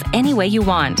groceries any way you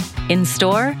want.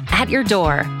 In-store, at your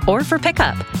door, or for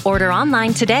pickup. Order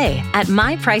online today at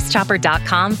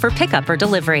mypricechopper.com for pickup or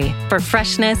delivery. For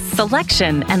freshness,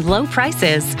 selection, and low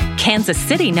prices, Kansas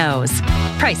City knows.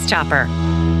 Price Chopper.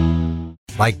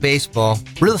 Like baseball,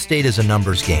 real estate is a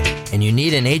numbers game, and you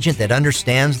need an agent that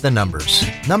understands the numbers.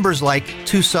 Numbers like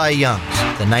 2 Cy Youngs,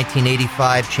 the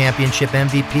 1985 championship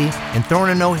MVP, and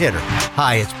throwing a no-hitter.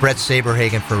 Hi, it's Brett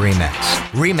Saberhagen for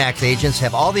RE/MAX. RE/MAX agents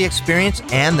have all the experience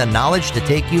and the knowledge to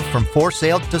take you from for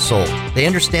sale to sold. They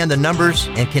understand the numbers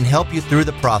and can help you through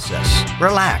the process.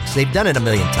 Relax, they've done it a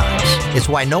million times. It's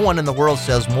why no one in the world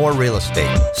sells more real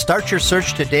estate. Start your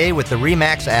search today with the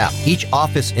RE/MAX app, each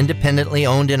office independently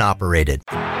owned and operated.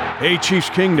 Hey, Chiefs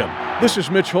Kingdom. This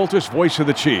is Mitch Holthus, voice of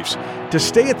the Chiefs. To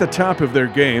stay at the top of their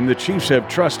game, the Chiefs have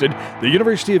trusted the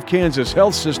University of Kansas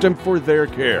Health System for their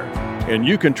care. And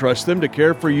you can trust them to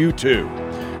care for you, too.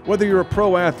 Whether you're a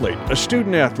pro athlete, a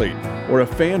student athlete, or a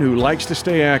fan who likes to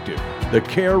stay active, the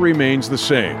care remains the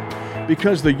same.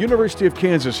 Because the University of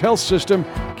Kansas Health System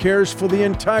cares for the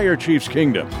entire Chiefs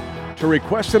Kingdom. To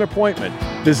request an appointment,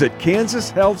 visit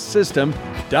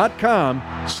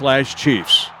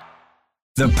kansashealthsystem.com/Chiefs.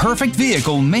 The perfect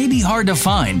vehicle may be hard to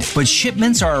find, but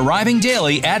shipments are arriving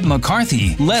daily at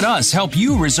McCarthy. Let us help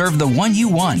you reserve the one you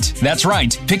want. That's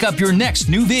right. Pick up your next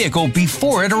new vehicle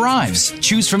before it arrives.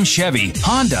 Choose from Chevy,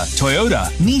 Honda, Toyota,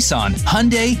 Nissan,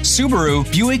 Hyundai, Subaru,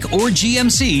 Buick, or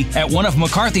GMC at one of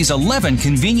McCarthy's 11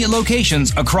 convenient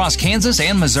locations across Kansas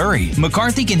and Missouri.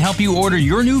 McCarthy can help you order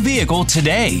your new vehicle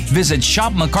today. Visit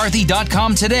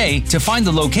shopmccarthy.com today to find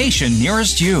the location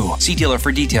nearest you. See dealer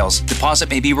for details. Deposit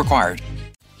may be required.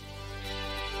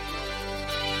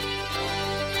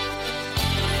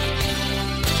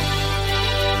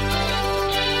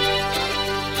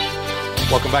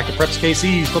 Welcome back to Preps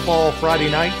KC's Football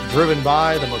Friday Night, driven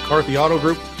by the McCarthy Auto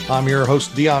Group. I'm your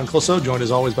host, Dion Clisso, joined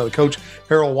as always by the coach,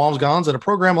 Harold Wamsgans. And a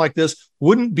program like this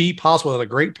wouldn't be possible without a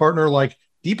great partner like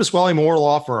DePasquale Moore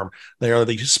Law Firm. They are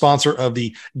the sponsor of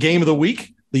the Game of the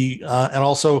Week, and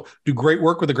also do great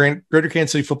work with the Greater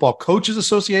Kansas City Football Coaches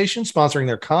Association, sponsoring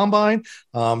their combine.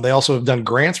 They also have done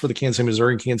grants for the Kansas City,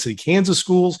 Missouri, and Kansas City, Kansas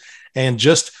schools. And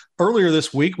just earlier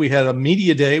this week, we had a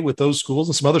media day with those schools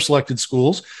and some other selected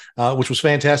schools, which was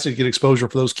fantastic to get exposure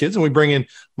for those kids. And we bring in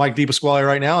Mike DePasquale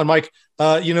right now. And Mike,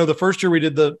 the first year we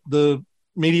did the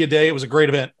media day, it was a great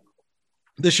event.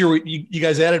 This year, you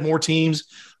guys added more teams,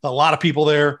 a lot of people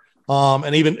there,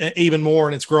 and even more,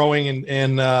 and it's growing.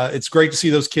 And it's great to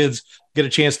see those kids get a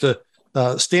chance to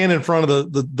stand in front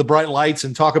of the bright lights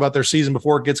and talk about their season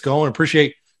before it gets going.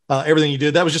 Appreciate everything you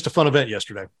did. That was just a fun event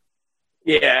yesterday.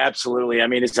 Yeah, absolutely. I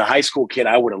mean, as a high school kid,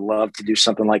 I would have loved to do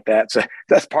something like that. So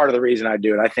that's part of the reason I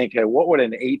do it. I think, what would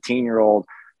an 18-year-old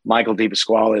Michael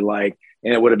DePasquale like?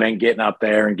 And it would have been getting up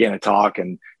there and getting a talk.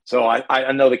 And so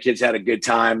I know the kids had a good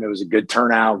time. It was a good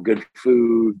turnout, good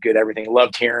food, good everything.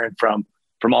 Loved hearing from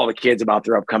all the kids about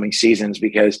their upcoming seasons,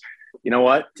 because you know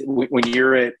what? When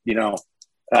you're at,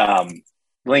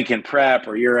 Lincoln Prep,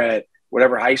 or you're at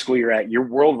whatever high school you're at, your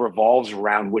world revolves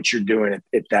around what you're doing at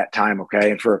that time.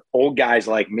 Okay. And for old guys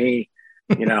like me,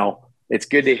 it's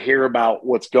good to hear about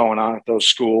what's going on at those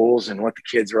schools and what the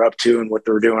kids are up to and what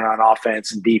they're doing on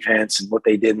offense and defense and what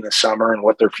they did in the summer and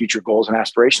what their future goals and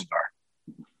aspirations are.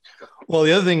 Well,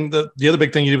 the other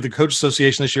big thing you did with the Coach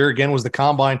Association this year, again, was the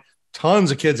combine.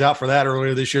 Tons of kids out for that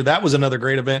earlier this year. That was another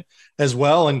great event as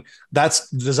well. And that's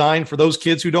designed for those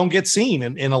kids who don't get seen.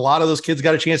 And a lot of those kids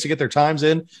got a chance to get their times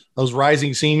in, those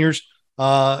rising seniors.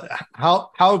 How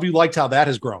have you liked how that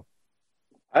has grown?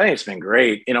 I think it's been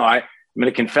great. I'm going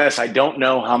to confess, I don't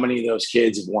know how many of those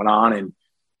kids have went on and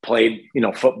played,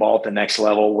 football at the next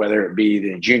level, whether it be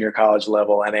the junior college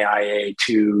level, NAIA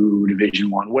 2, Division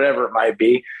I, whatever it might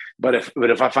be. But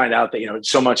if I find out that,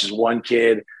 so much as one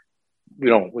kid,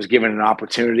 was given an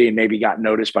opportunity and maybe got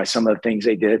noticed by some of the things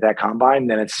they did at that combine,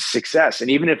 then it's a success.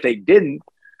 And even if they didn't,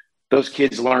 those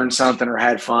kids learned something or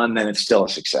had fun, then it's still a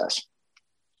success.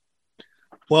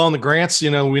 Well, in the grants,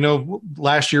 we know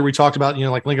last year we talked about,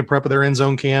 like Lincoln Prep with their end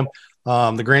zone cam.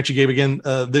 The grant you gave again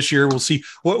this year, we'll see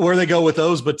where they go with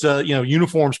those. But,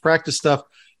 uniforms, practice stuff,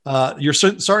 you're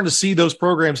starting to see those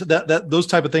programs, that those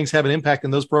type of things have an impact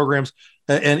in those programs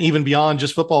and even beyond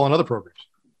just football and other programs.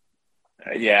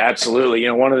 Yeah, absolutely.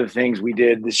 One of the things we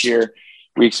did this year,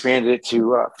 we expanded it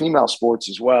to female sports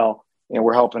as well. And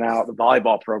we're helping out the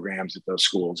volleyball programs at those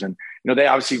schools. And, they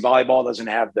obviously volleyball doesn't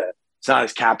have it's not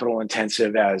as capital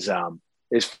intensive as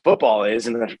football is.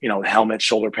 And, the helmets,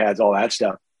 shoulder pads, all that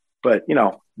stuff. But,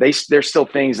 there's still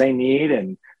things they need.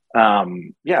 And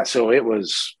so we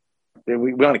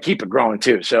want to keep it growing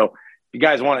too. So if you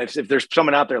guys want, if there's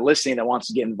someone out there listening that wants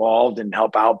to get involved and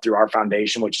help out through our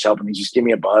foundation, which is helping me, just give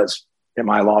me a buzz at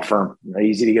my law firm.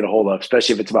 Easy to get a hold of,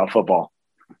 especially if it's about football.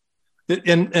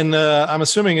 And I'm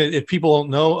assuming if people don't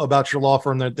know about your law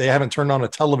firm, that they haven't turned on a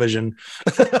television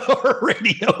or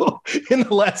radio in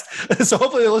the last. So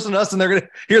hopefully they listen to us and they're going to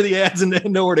hear the ads and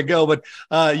know where to go. But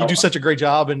you do such a great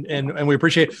job, and we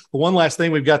appreciate it. But one last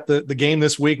thing, we've got the game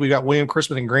this week. We've got William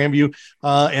Christmas and Grandview,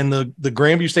 and the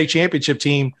Grandview State Championship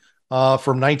team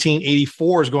from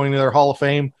 1984 is going to their Hall of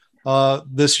Fame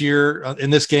this year in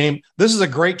this game. This is a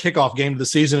great kickoff game to the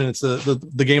season, and it's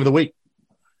the game of the week.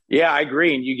 Yeah, I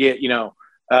agree. And you get,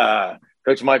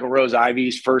 Coach Michael Rose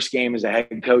Ivy's first game as a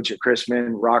head coach at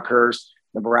Chrisman, Rockhurst,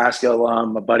 Nebraska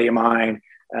alum, a buddy of mine.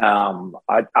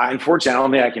 I unfortunately, I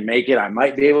don't think I can make it. I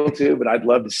might be able to, but I'd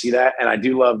love to see that. And I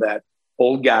do love that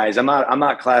old guys. I'm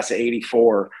not class of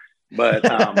 84, but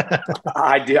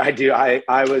I do.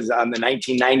 I was on the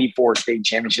 1994 state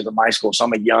championship at my school. So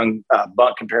I'm a young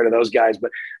buck compared to those guys,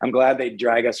 but I'm glad they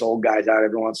drag us old guys out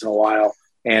every once in a while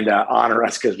and honor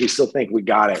us, because we still think we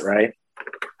got it, right?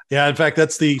 Yeah, in fact,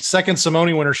 that's the second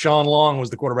Simone winner. Sean Long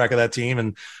was the quarterback of that team,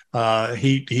 and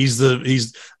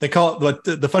they call it. But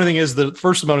the funny thing is, the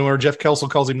first Simone winner, Jeff Kelsel,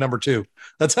 calls him number 2.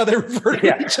 That's how they refer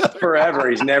to each other forever.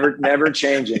 He's never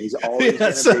changing. He's always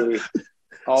going to be.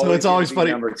 So it's always funny.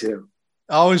 Number 2.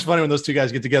 Always funny when those two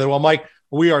guys get together. Well, Mike,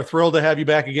 we are thrilled to have you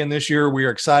back again this year. We are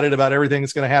excited about everything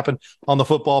that's going to happen on the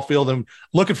football field, and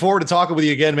looking forward to talking with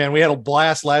you again, man. We had a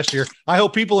blast last year. I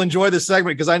hope people enjoy this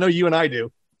segment, because I know you and I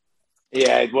do.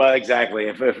 Yeah, well, exactly.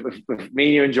 If me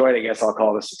and you enjoyed it, I guess I'll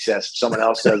call it a success. If someone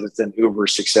else says it's an uber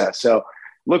success. So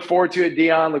look forward to it,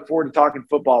 Dion. Look forward to talking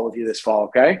football with you this fall,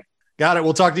 okay? Got it.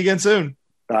 We'll talk to you again soon.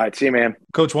 All right. See you, man.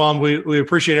 Coach Wong, we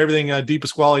appreciate everything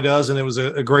DePasquale does, and it was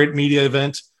a great media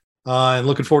event. And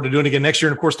looking forward to doing it again next year,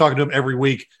 and, of course, talking to him every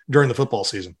week during the football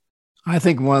season. I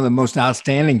think one of the most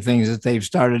outstanding things that they've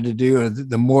started to do are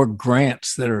the more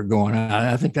grants that are going on.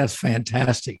 I think that's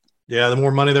fantastic. Yeah, the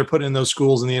more money they're putting in those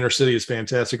schools in the inner city is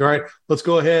fantastic. All right, let's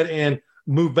go ahead and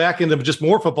move back into just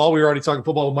more football. We were already talking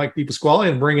football with Mike DePasquale,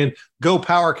 and bring in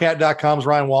GoPowerCat.com's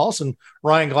Ryan Wallace. And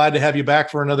Ryan, glad to have you back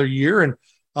for another year. And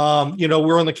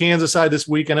we're on the Kansas side this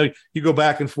week. I know you go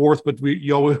back and forth, but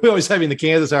we always have you in the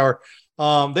Kansas hour.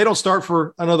 They don't start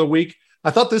for another week.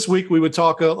 I thought this week we would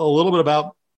talk a little bit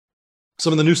about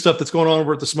some of the new stuff that's going on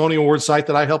over at the Simone Awards site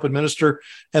that I help administer,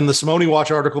 and the Simone Watch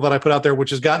article that I put out there,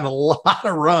 which has gotten a lot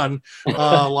of run,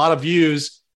 a lot of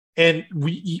views. And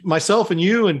myself and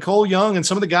you and Cole Young and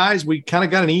some of the guys, we kind of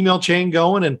got an email chain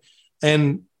going,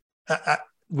 and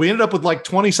we ended up with like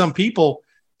 20 some people.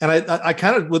 And I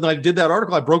kind of, when I did that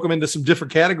article, I broke them into some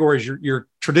different categories. Your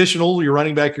traditional, your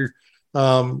running back, your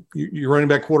running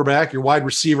back, quarterback, your wide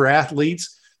receiver,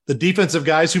 athletes, the defensive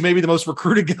guys who may be the most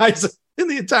recruited guys in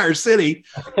the entire city,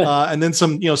 and then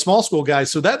some, small school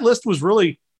guys. So that list was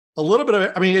really a little bit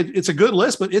of, it's a good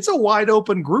list, but it's a wide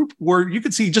open group where you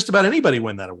could see just about anybody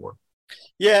win that award.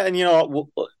 Yeah. And,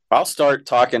 I'll start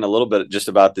talking a little bit just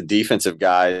about the defensive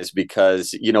guys,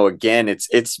 because, again,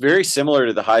 it's very similar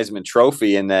to the Heisman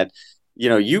Trophy in that,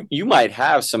 you might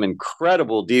have some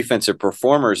incredible defensive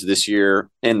performers this year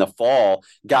in the fall,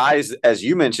 guys, as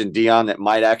you mentioned, Dion, that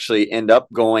might actually end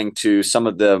up going to some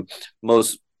of the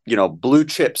most, blue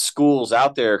chip schools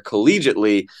out there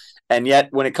collegiately. And yet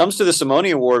when it comes to the Simone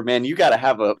Award, man, you got to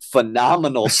have a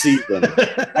phenomenal season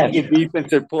as a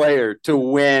defensive player to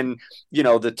win,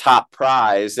 the top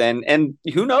prize. And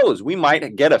who knows, we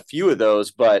might get a few of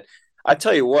those, but I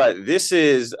tell you what, this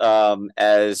is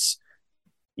as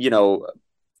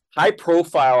high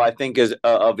profile, I think, as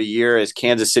of a year as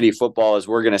Kansas City football as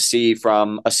we're going to see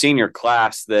from a senior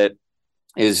class that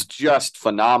is just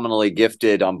phenomenally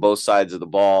gifted on both sides of the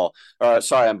ball,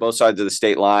 on both sides of the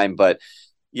state line. But,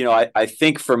 I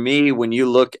think for me, when you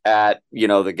look at,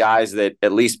 the guys that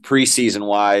at least preseason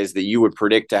wise that you would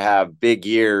predict to have big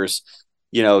years,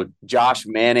 Josh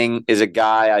Manning is a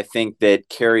guy I think that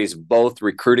carries both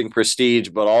recruiting prestige,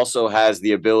 but also has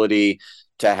the ability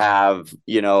to have,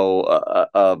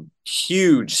 a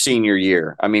huge senior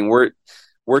year. I mean,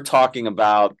 we're talking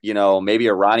about, maybe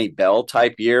a Ronnie Bell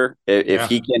type year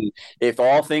if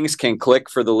all things can click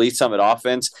for the Lee's Summit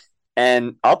offense.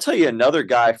 And I'll tell you another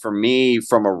guy for me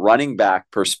from a running back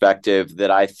perspective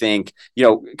that I think,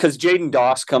 because Jaden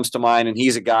Doss comes to mind, and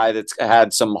he's a guy that's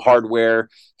had some hardware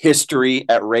history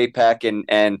at Ray-Pec,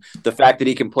 and the fact that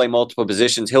he can play multiple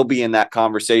positions, he'll be in that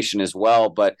conversation as well.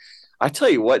 But I tell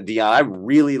you what, Dion, I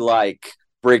really like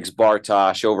Briggs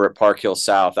Bartosh over at Park Hill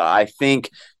South. I think,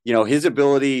 his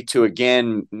ability to,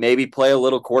 again, maybe play a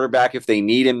little quarterback if they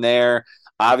need him there,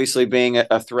 obviously being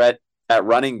a threat at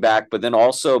running back, but then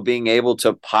also being able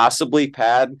to possibly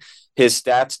pad his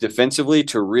stats defensively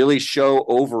to really show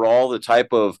overall the type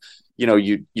of,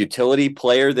 utility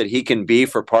player that he can be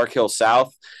for Park Hill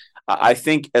South. I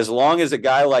think as long as a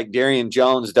guy like Darian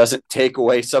Jones doesn't take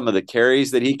away some of the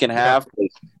carries that he can have,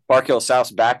 Park Hill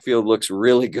South's backfield looks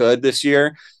really good this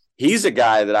year. He's a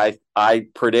guy that I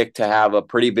predict to have a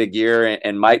pretty big year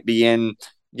and might be in,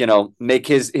 make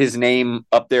his name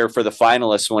up there for the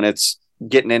finalists when it's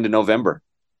getting into November.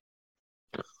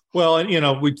 Well,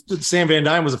 and Sam Van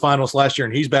Dyne was a finalist last year,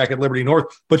 and he's back at Liberty North.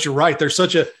 But you're right. There's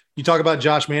you talk about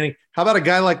Josh Manning. How about a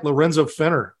guy like Lorenzo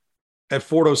Fenner at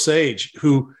Fort Osage,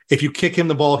 who, if you kick him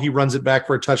the ball, he runs it back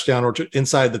for a touchdown or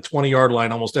inside the 20-yard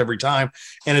line almost every time.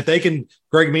 And if they can,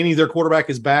 Greg Meany, their quarterback,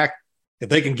 is back. If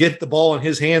they can get the ball in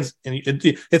his hands, and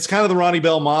it's kind of the Ronnie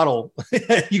Bell model.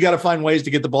 You got to find ways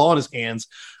to get the ball in his hands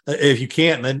if you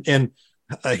can't. And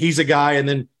he's a guy. And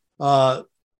then,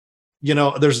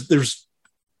 there's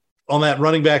on that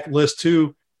running back list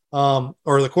too,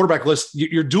 or the quarterback list,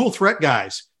 your dual threat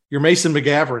guys, your Mason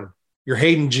McGavran, your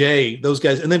Hayden Jay, those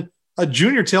guys. And then a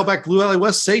junior tailback, Blue Valley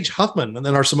West, Sage Huffman. And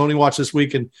then our Simone Watch this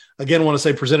week. And again, want to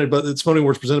say presented, but it's Simone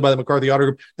Awards presented by the McCarthy Auto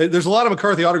Group. There's a lot of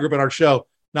McCarthy Auto Group in our show.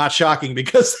 Not shocking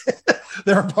because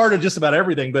they're a part of just about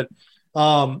everything. But,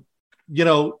 Javon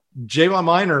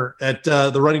Miner at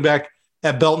the running back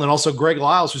at Belton, and also Greg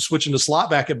Lyles, who's switching to slot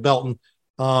back at Belton.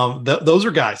 Those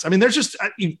are guys. I mean, there's just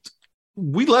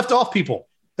we left off people.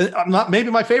 I'm not maybe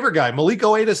my favorite guy, Malik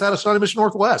Oatis out of Shawnee Mission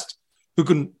Northwest, who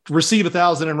can receive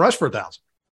 1,000 and rush for 1,000.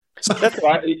 So that's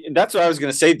what I was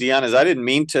going to say, Dion, is I didn't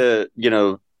mean to,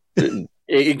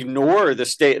 ignore the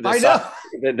state,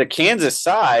 the Kansas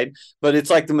side, but it's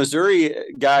like the Missouri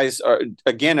guys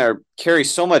carry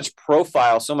so much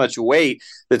profile, so much weight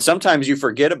that sometimes you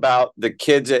forget about the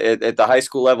kids at the high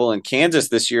school level in Kansas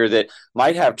this year that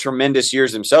might have tremendous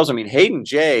years themselves. I mean, Hayden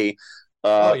Jay,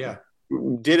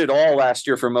 did it all last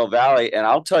year for Mill Valley. And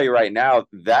I'll tell you right now,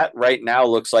 that right now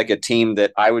looks like a team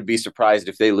that I would be surprised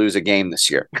if they lose a game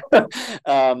this year.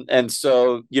 And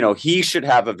so, he should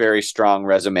have a very strong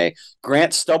resume.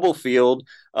 Grant Stubblefield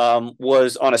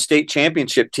was on a state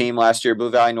championship team last year, Blue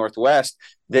Valley Northwest,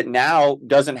 that now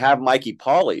doesn't have Mikey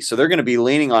Pauley. So they're going to be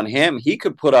leaning on him. He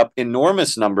could put up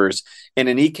enormous numbers in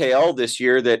an EKL this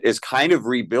year that is kind of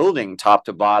rebuilding top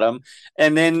to bottom.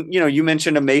 And then, you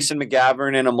mentioned a Mason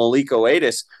McGavern and a Malik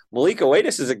Oatis. Malik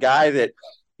Oatis is a guy that,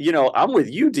 I'm with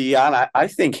you, Dion. I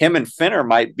think him and Fenner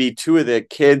might be two of the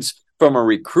kids from a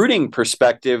recruiting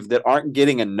perspective that aren't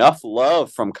getting enough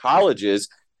love from colleges.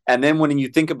 And then when you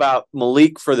think about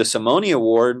Malik for the Simone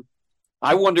Award,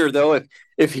 I wonder, though,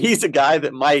 if he's a guy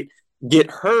that might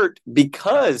get hurt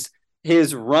because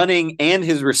his running and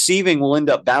his receiving will end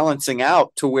up balancing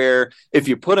out to where if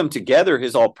you put them together,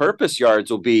 his all-purpose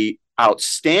yards will be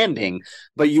outstanding.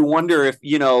 But you wonder if,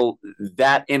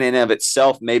 that in and of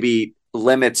itself maybe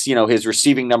limits, his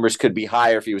receiving numbers could be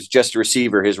higher if he was just a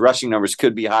receiver. His rushing numbers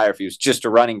could be higher if he was just a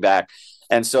running back.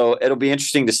 And so it'll be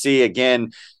interesting to see,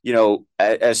 again,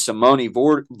 as Simone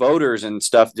voters and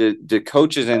stuff, the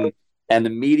coaches and the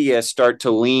media start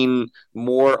to lean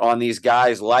more on these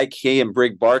guys like he and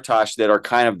Brig Bartosh that are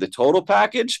kind of the total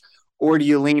package? Or do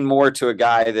you lean more to a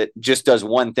guy that just does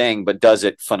one thing but does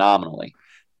it phenomenally?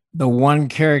 The one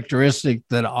characteristic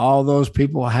that all those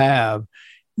people have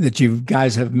that you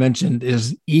guys have mentioned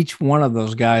is each one of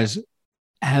those guys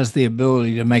has the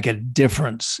ability to make a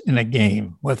difference in a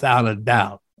game without a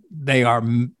doubt. They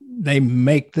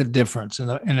make the difference in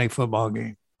a football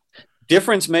game.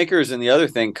 Difference makers. And the other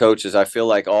thing, Coach, is I feel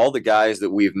like all the guys that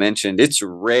we've mentioned, it's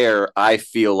rare. I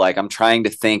feel like I'm trying to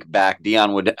think back.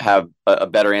 Dion would have a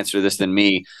better answer to this than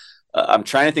me. I'm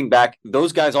trying to think back.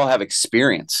 Those guys all have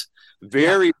experience.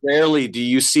 Very rarely do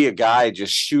you see a guy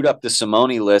just shoot up the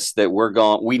Simone list that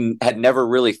we had never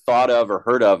really thought of or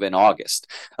heard of in August.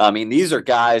 I mean, these are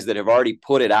guys that have already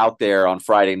put it out there on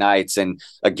Friday nights. And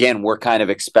again, we're kind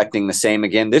of expecting the same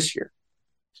again this year.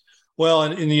 Well,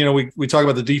 and we talk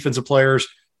about the defensive players,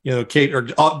 Kate or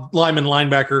lineman,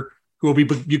 linebacker, who will be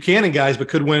Buchanan guys, but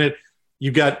could win it.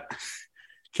 You've got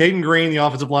Caden Green, the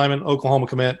offensive lineman, Oklahoma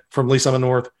commit from Lee Summit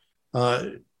North.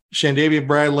 Shandavia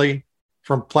Bradley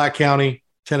from Platte County,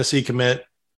 Tennessee commit.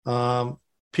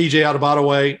 PJ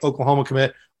Adebayo, Oklahoma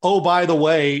commit. Oh, by the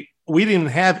way, we didn't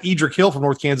have Edric Hill from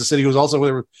North Kansas City, who was also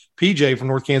with PJ from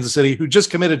North Kansas City, who just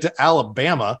committed to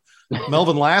Alabama.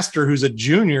 Melvin Laster, who's a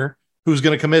junior, who's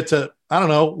going to commit to, I don't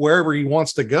know, wherever he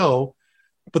wants to go.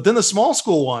 But then the small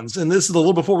school ones, and this is a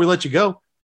little before we let you go,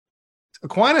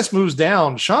 Aquinas moves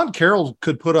down. Sean Carroll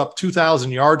could put up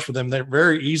 2,000 yards for them there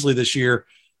very easily this year,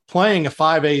 playing a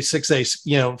 5A,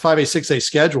 6A, 5A, 6A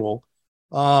schedule.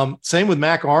 Same with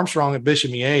Mac Armstrong at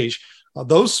Bishop Miege.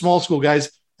 Those small school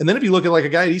guys. And then if you look at like a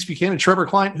guy at East Buchanan, Trevor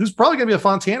Klein, who's probably going to be a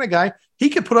Fontana guy, he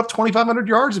could put up 2,500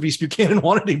 yards if East Buchanan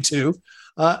wanted him to.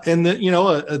 and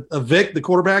a Vic, the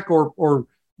quarterback, or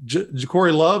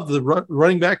Ja'Cory Love, the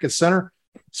running back at center.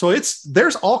 So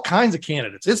there's all kinds of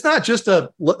candidates. It's not just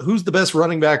who's the best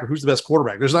running back or who's the best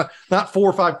quarterback. There's not 4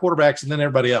 or 5 quarterbacks and then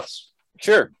everybody else.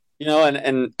 Sure.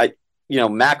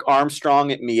 Mac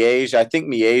Armstrong at Miege. I think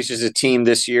Miege is a team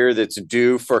this year that's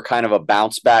due for kind of a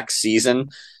bounce back season.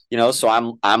 So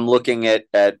I'm looking at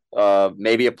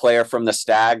maybe a player from the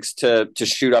Stags to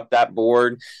shoot up that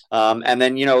board. And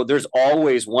then, there's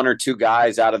always 1 or 2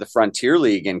 guys out of the Frontier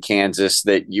League in Kansas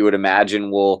that you would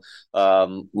imagine will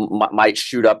might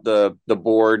shoot up the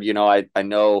board. I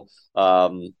know,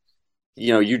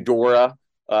 Eudora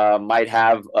might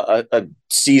have a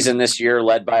season this year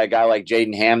led by a guy like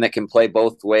Jaden Ham that can play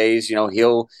both ways.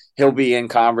 He'll be in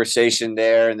conversation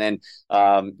there. And then,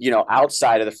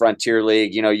 outside of the Frontier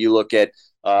League, you look at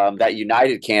that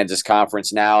United Kansas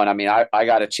Conference now. And I mean, I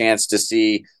got a chance to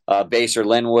see Baser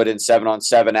Linwood in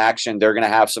 7-on-7 action. They're going to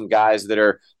have some guys that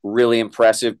are really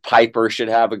impressive. Piper should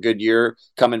have a good year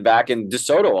coming back, and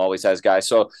DeSoto always has guys.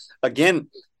 So again,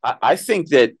 I think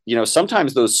that,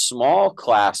 sometimes those small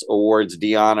class awards,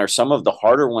 Dion, are some of the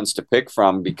harder ones to pick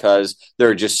from because there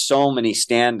are just so many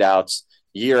standouts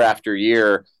year after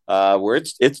year where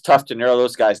it's tough to narrow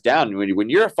those guys down.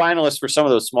 When you're a finalist for some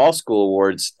of those small school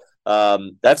awards,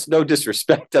 that's no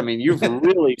disrespect. I mean, you've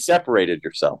really separated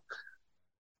yourself.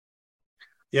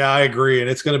 Yeah, I agree. And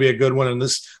it's going to be a good one. And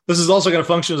this is also going to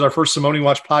function as our first Simone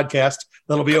Watch podcast.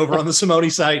 That'll be over on the Simone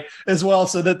site as well.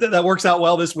 So that works out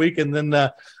well this week. And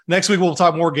then next week we'll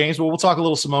talk more games, but we'll talk a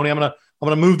little Simone. I'm going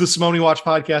to move the Simone Watch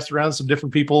podcast around some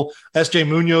different people. SJ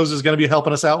Munoz is going to be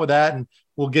helping us out with that, and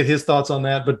we'll get his thoughts on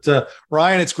that. But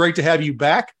Ryan, it's great to have you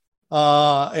back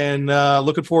and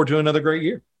looking forward to another great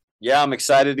year. Yeah, I'm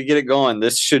excited to get it going.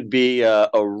 This should be a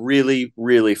really,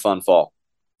 really fun fall.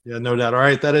 Yeah, no doubt. All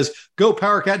right, that is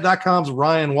GoPowerCat.com's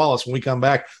Ryan Wallace. When we come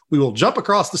back, we will jump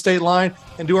across the state line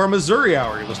and do our Missouri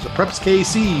Hour. You're listening to Preps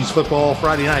KC's Football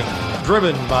Friday Night,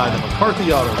 driven by the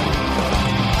McCarthy Auto Group.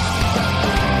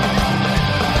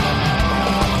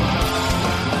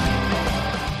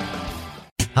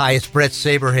 Hi, it's Brett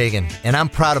Saberhagen, and I'm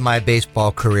proud of my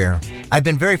baseball career. I've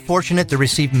been very fortunate to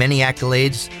receive many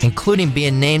accolades, including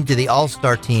being named to the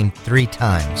All-Star team 3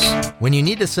 times. When you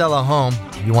need to sell a home,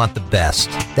 you want the best.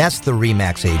 That's the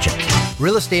RE/MAX agent.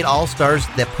 Real estate all-stars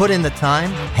that put in the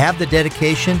time, have the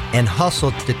dedication, and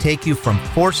hustle to take you from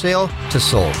for sale to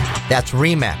sold. That's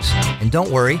RE/MAX. And don't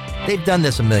worry, they've done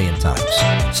this a million times.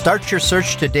 Start your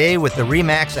search today with the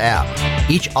RE/MAX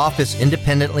app. Each office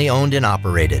independently owned and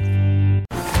operated.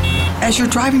 As you're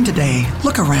driving today,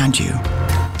 look around you.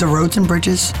 The roads and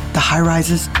bridges, the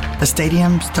high-rises, the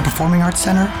stadiums, the Performing Arts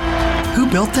Center. Who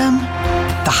built them?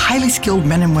 The highly skilled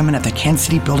men and women at the Kansas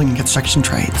City Building and Construction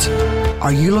Trades.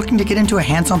 Are you looking to get into a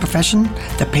hands-on profession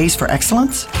that pays for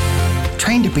excellence?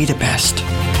 Train to be the best.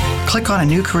 Click on a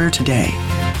new career today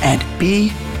at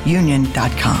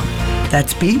beunion.com.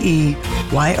 That's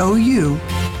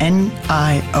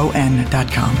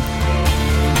BEYOUNION.com.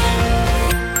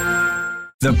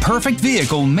 The perfect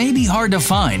vehicle may be hard to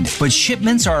find, but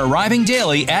shipments are arriving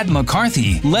daily at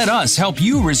McCarthy. Let us help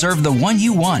you reserve the one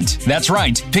you want. That's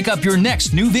right. Pick up your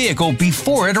next new vehicle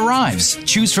before it arrives.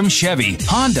 Choose from Chevy,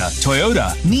 Honda,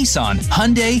 Toyota, Nissan,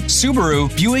 Hyundai, Subaru,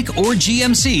 Buick, or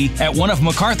GMC at one of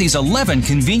McCarthy's 11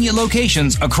 convenient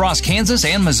locations across Kansas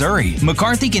and Missouri.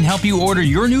 McCarthy can help you order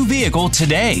your new vehicle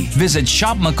today. Visit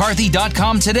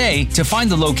shopmccarthy.com today to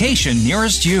find the location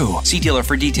nearest you. See dealer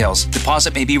for details.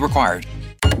 Deposit may be required.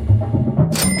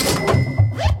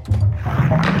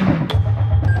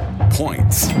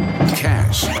 Points,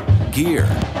 cash, gear,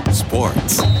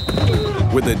 sports.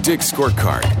 With a Dick's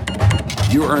Scorecard,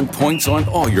 you earn points on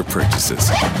all your purchases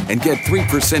and get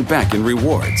 3% back in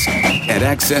rewards and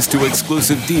access to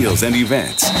exclusive deals and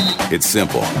events. It's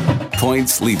simple.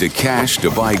 Points lead to cash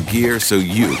to buy gear so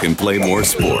you can play more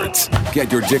sports.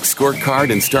 Get your Dick's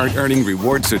Scorecard and start earning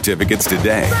reward certificates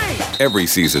today. Every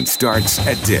season starts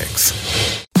at Dick's.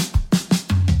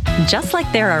 Just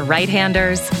like there are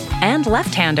right-handers and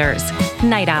left-handers,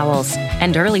 night owls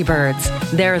and early birds,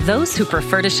 there are those who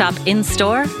prefer to shop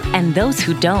in-store and those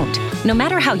who don't. No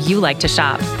matter how you like to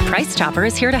shop, Price Chopper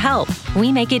is here to help.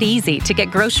 We make it easy to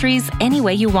get groceries any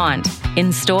way you want.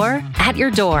 In-store, at your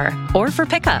door, or for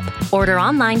pickup. Order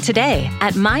online today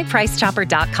at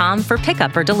mypricechopper.com for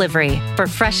pickup or delivery. For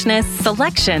freshness,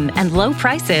 selection, and low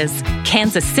prices,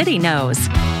 Kansas City knows.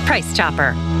 Price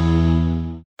Chopper.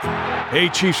 Hey,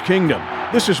 Chiefs Kingdom.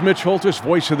 This is Mitch Holthus,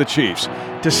 voice of the Chiefs.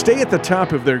 To stay at the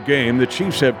top of their game, the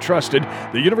Chiefs have trusted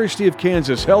the University of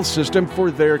Kansas Health System for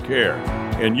their care,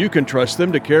 and you can trust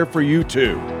them to care for you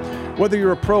too. Whether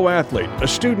you're a pro athlete, a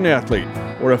student athlete,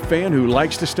 or a fan who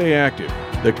likes to stay active,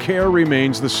 the care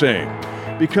remains the same.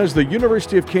 Because the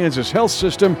University of Kansas Health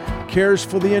System cares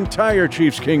for the entire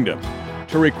Chiefs Kingdom.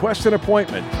 To request an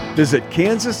appointment, visit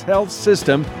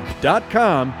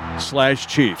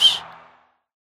kansashealthsystem.com/Chiefs.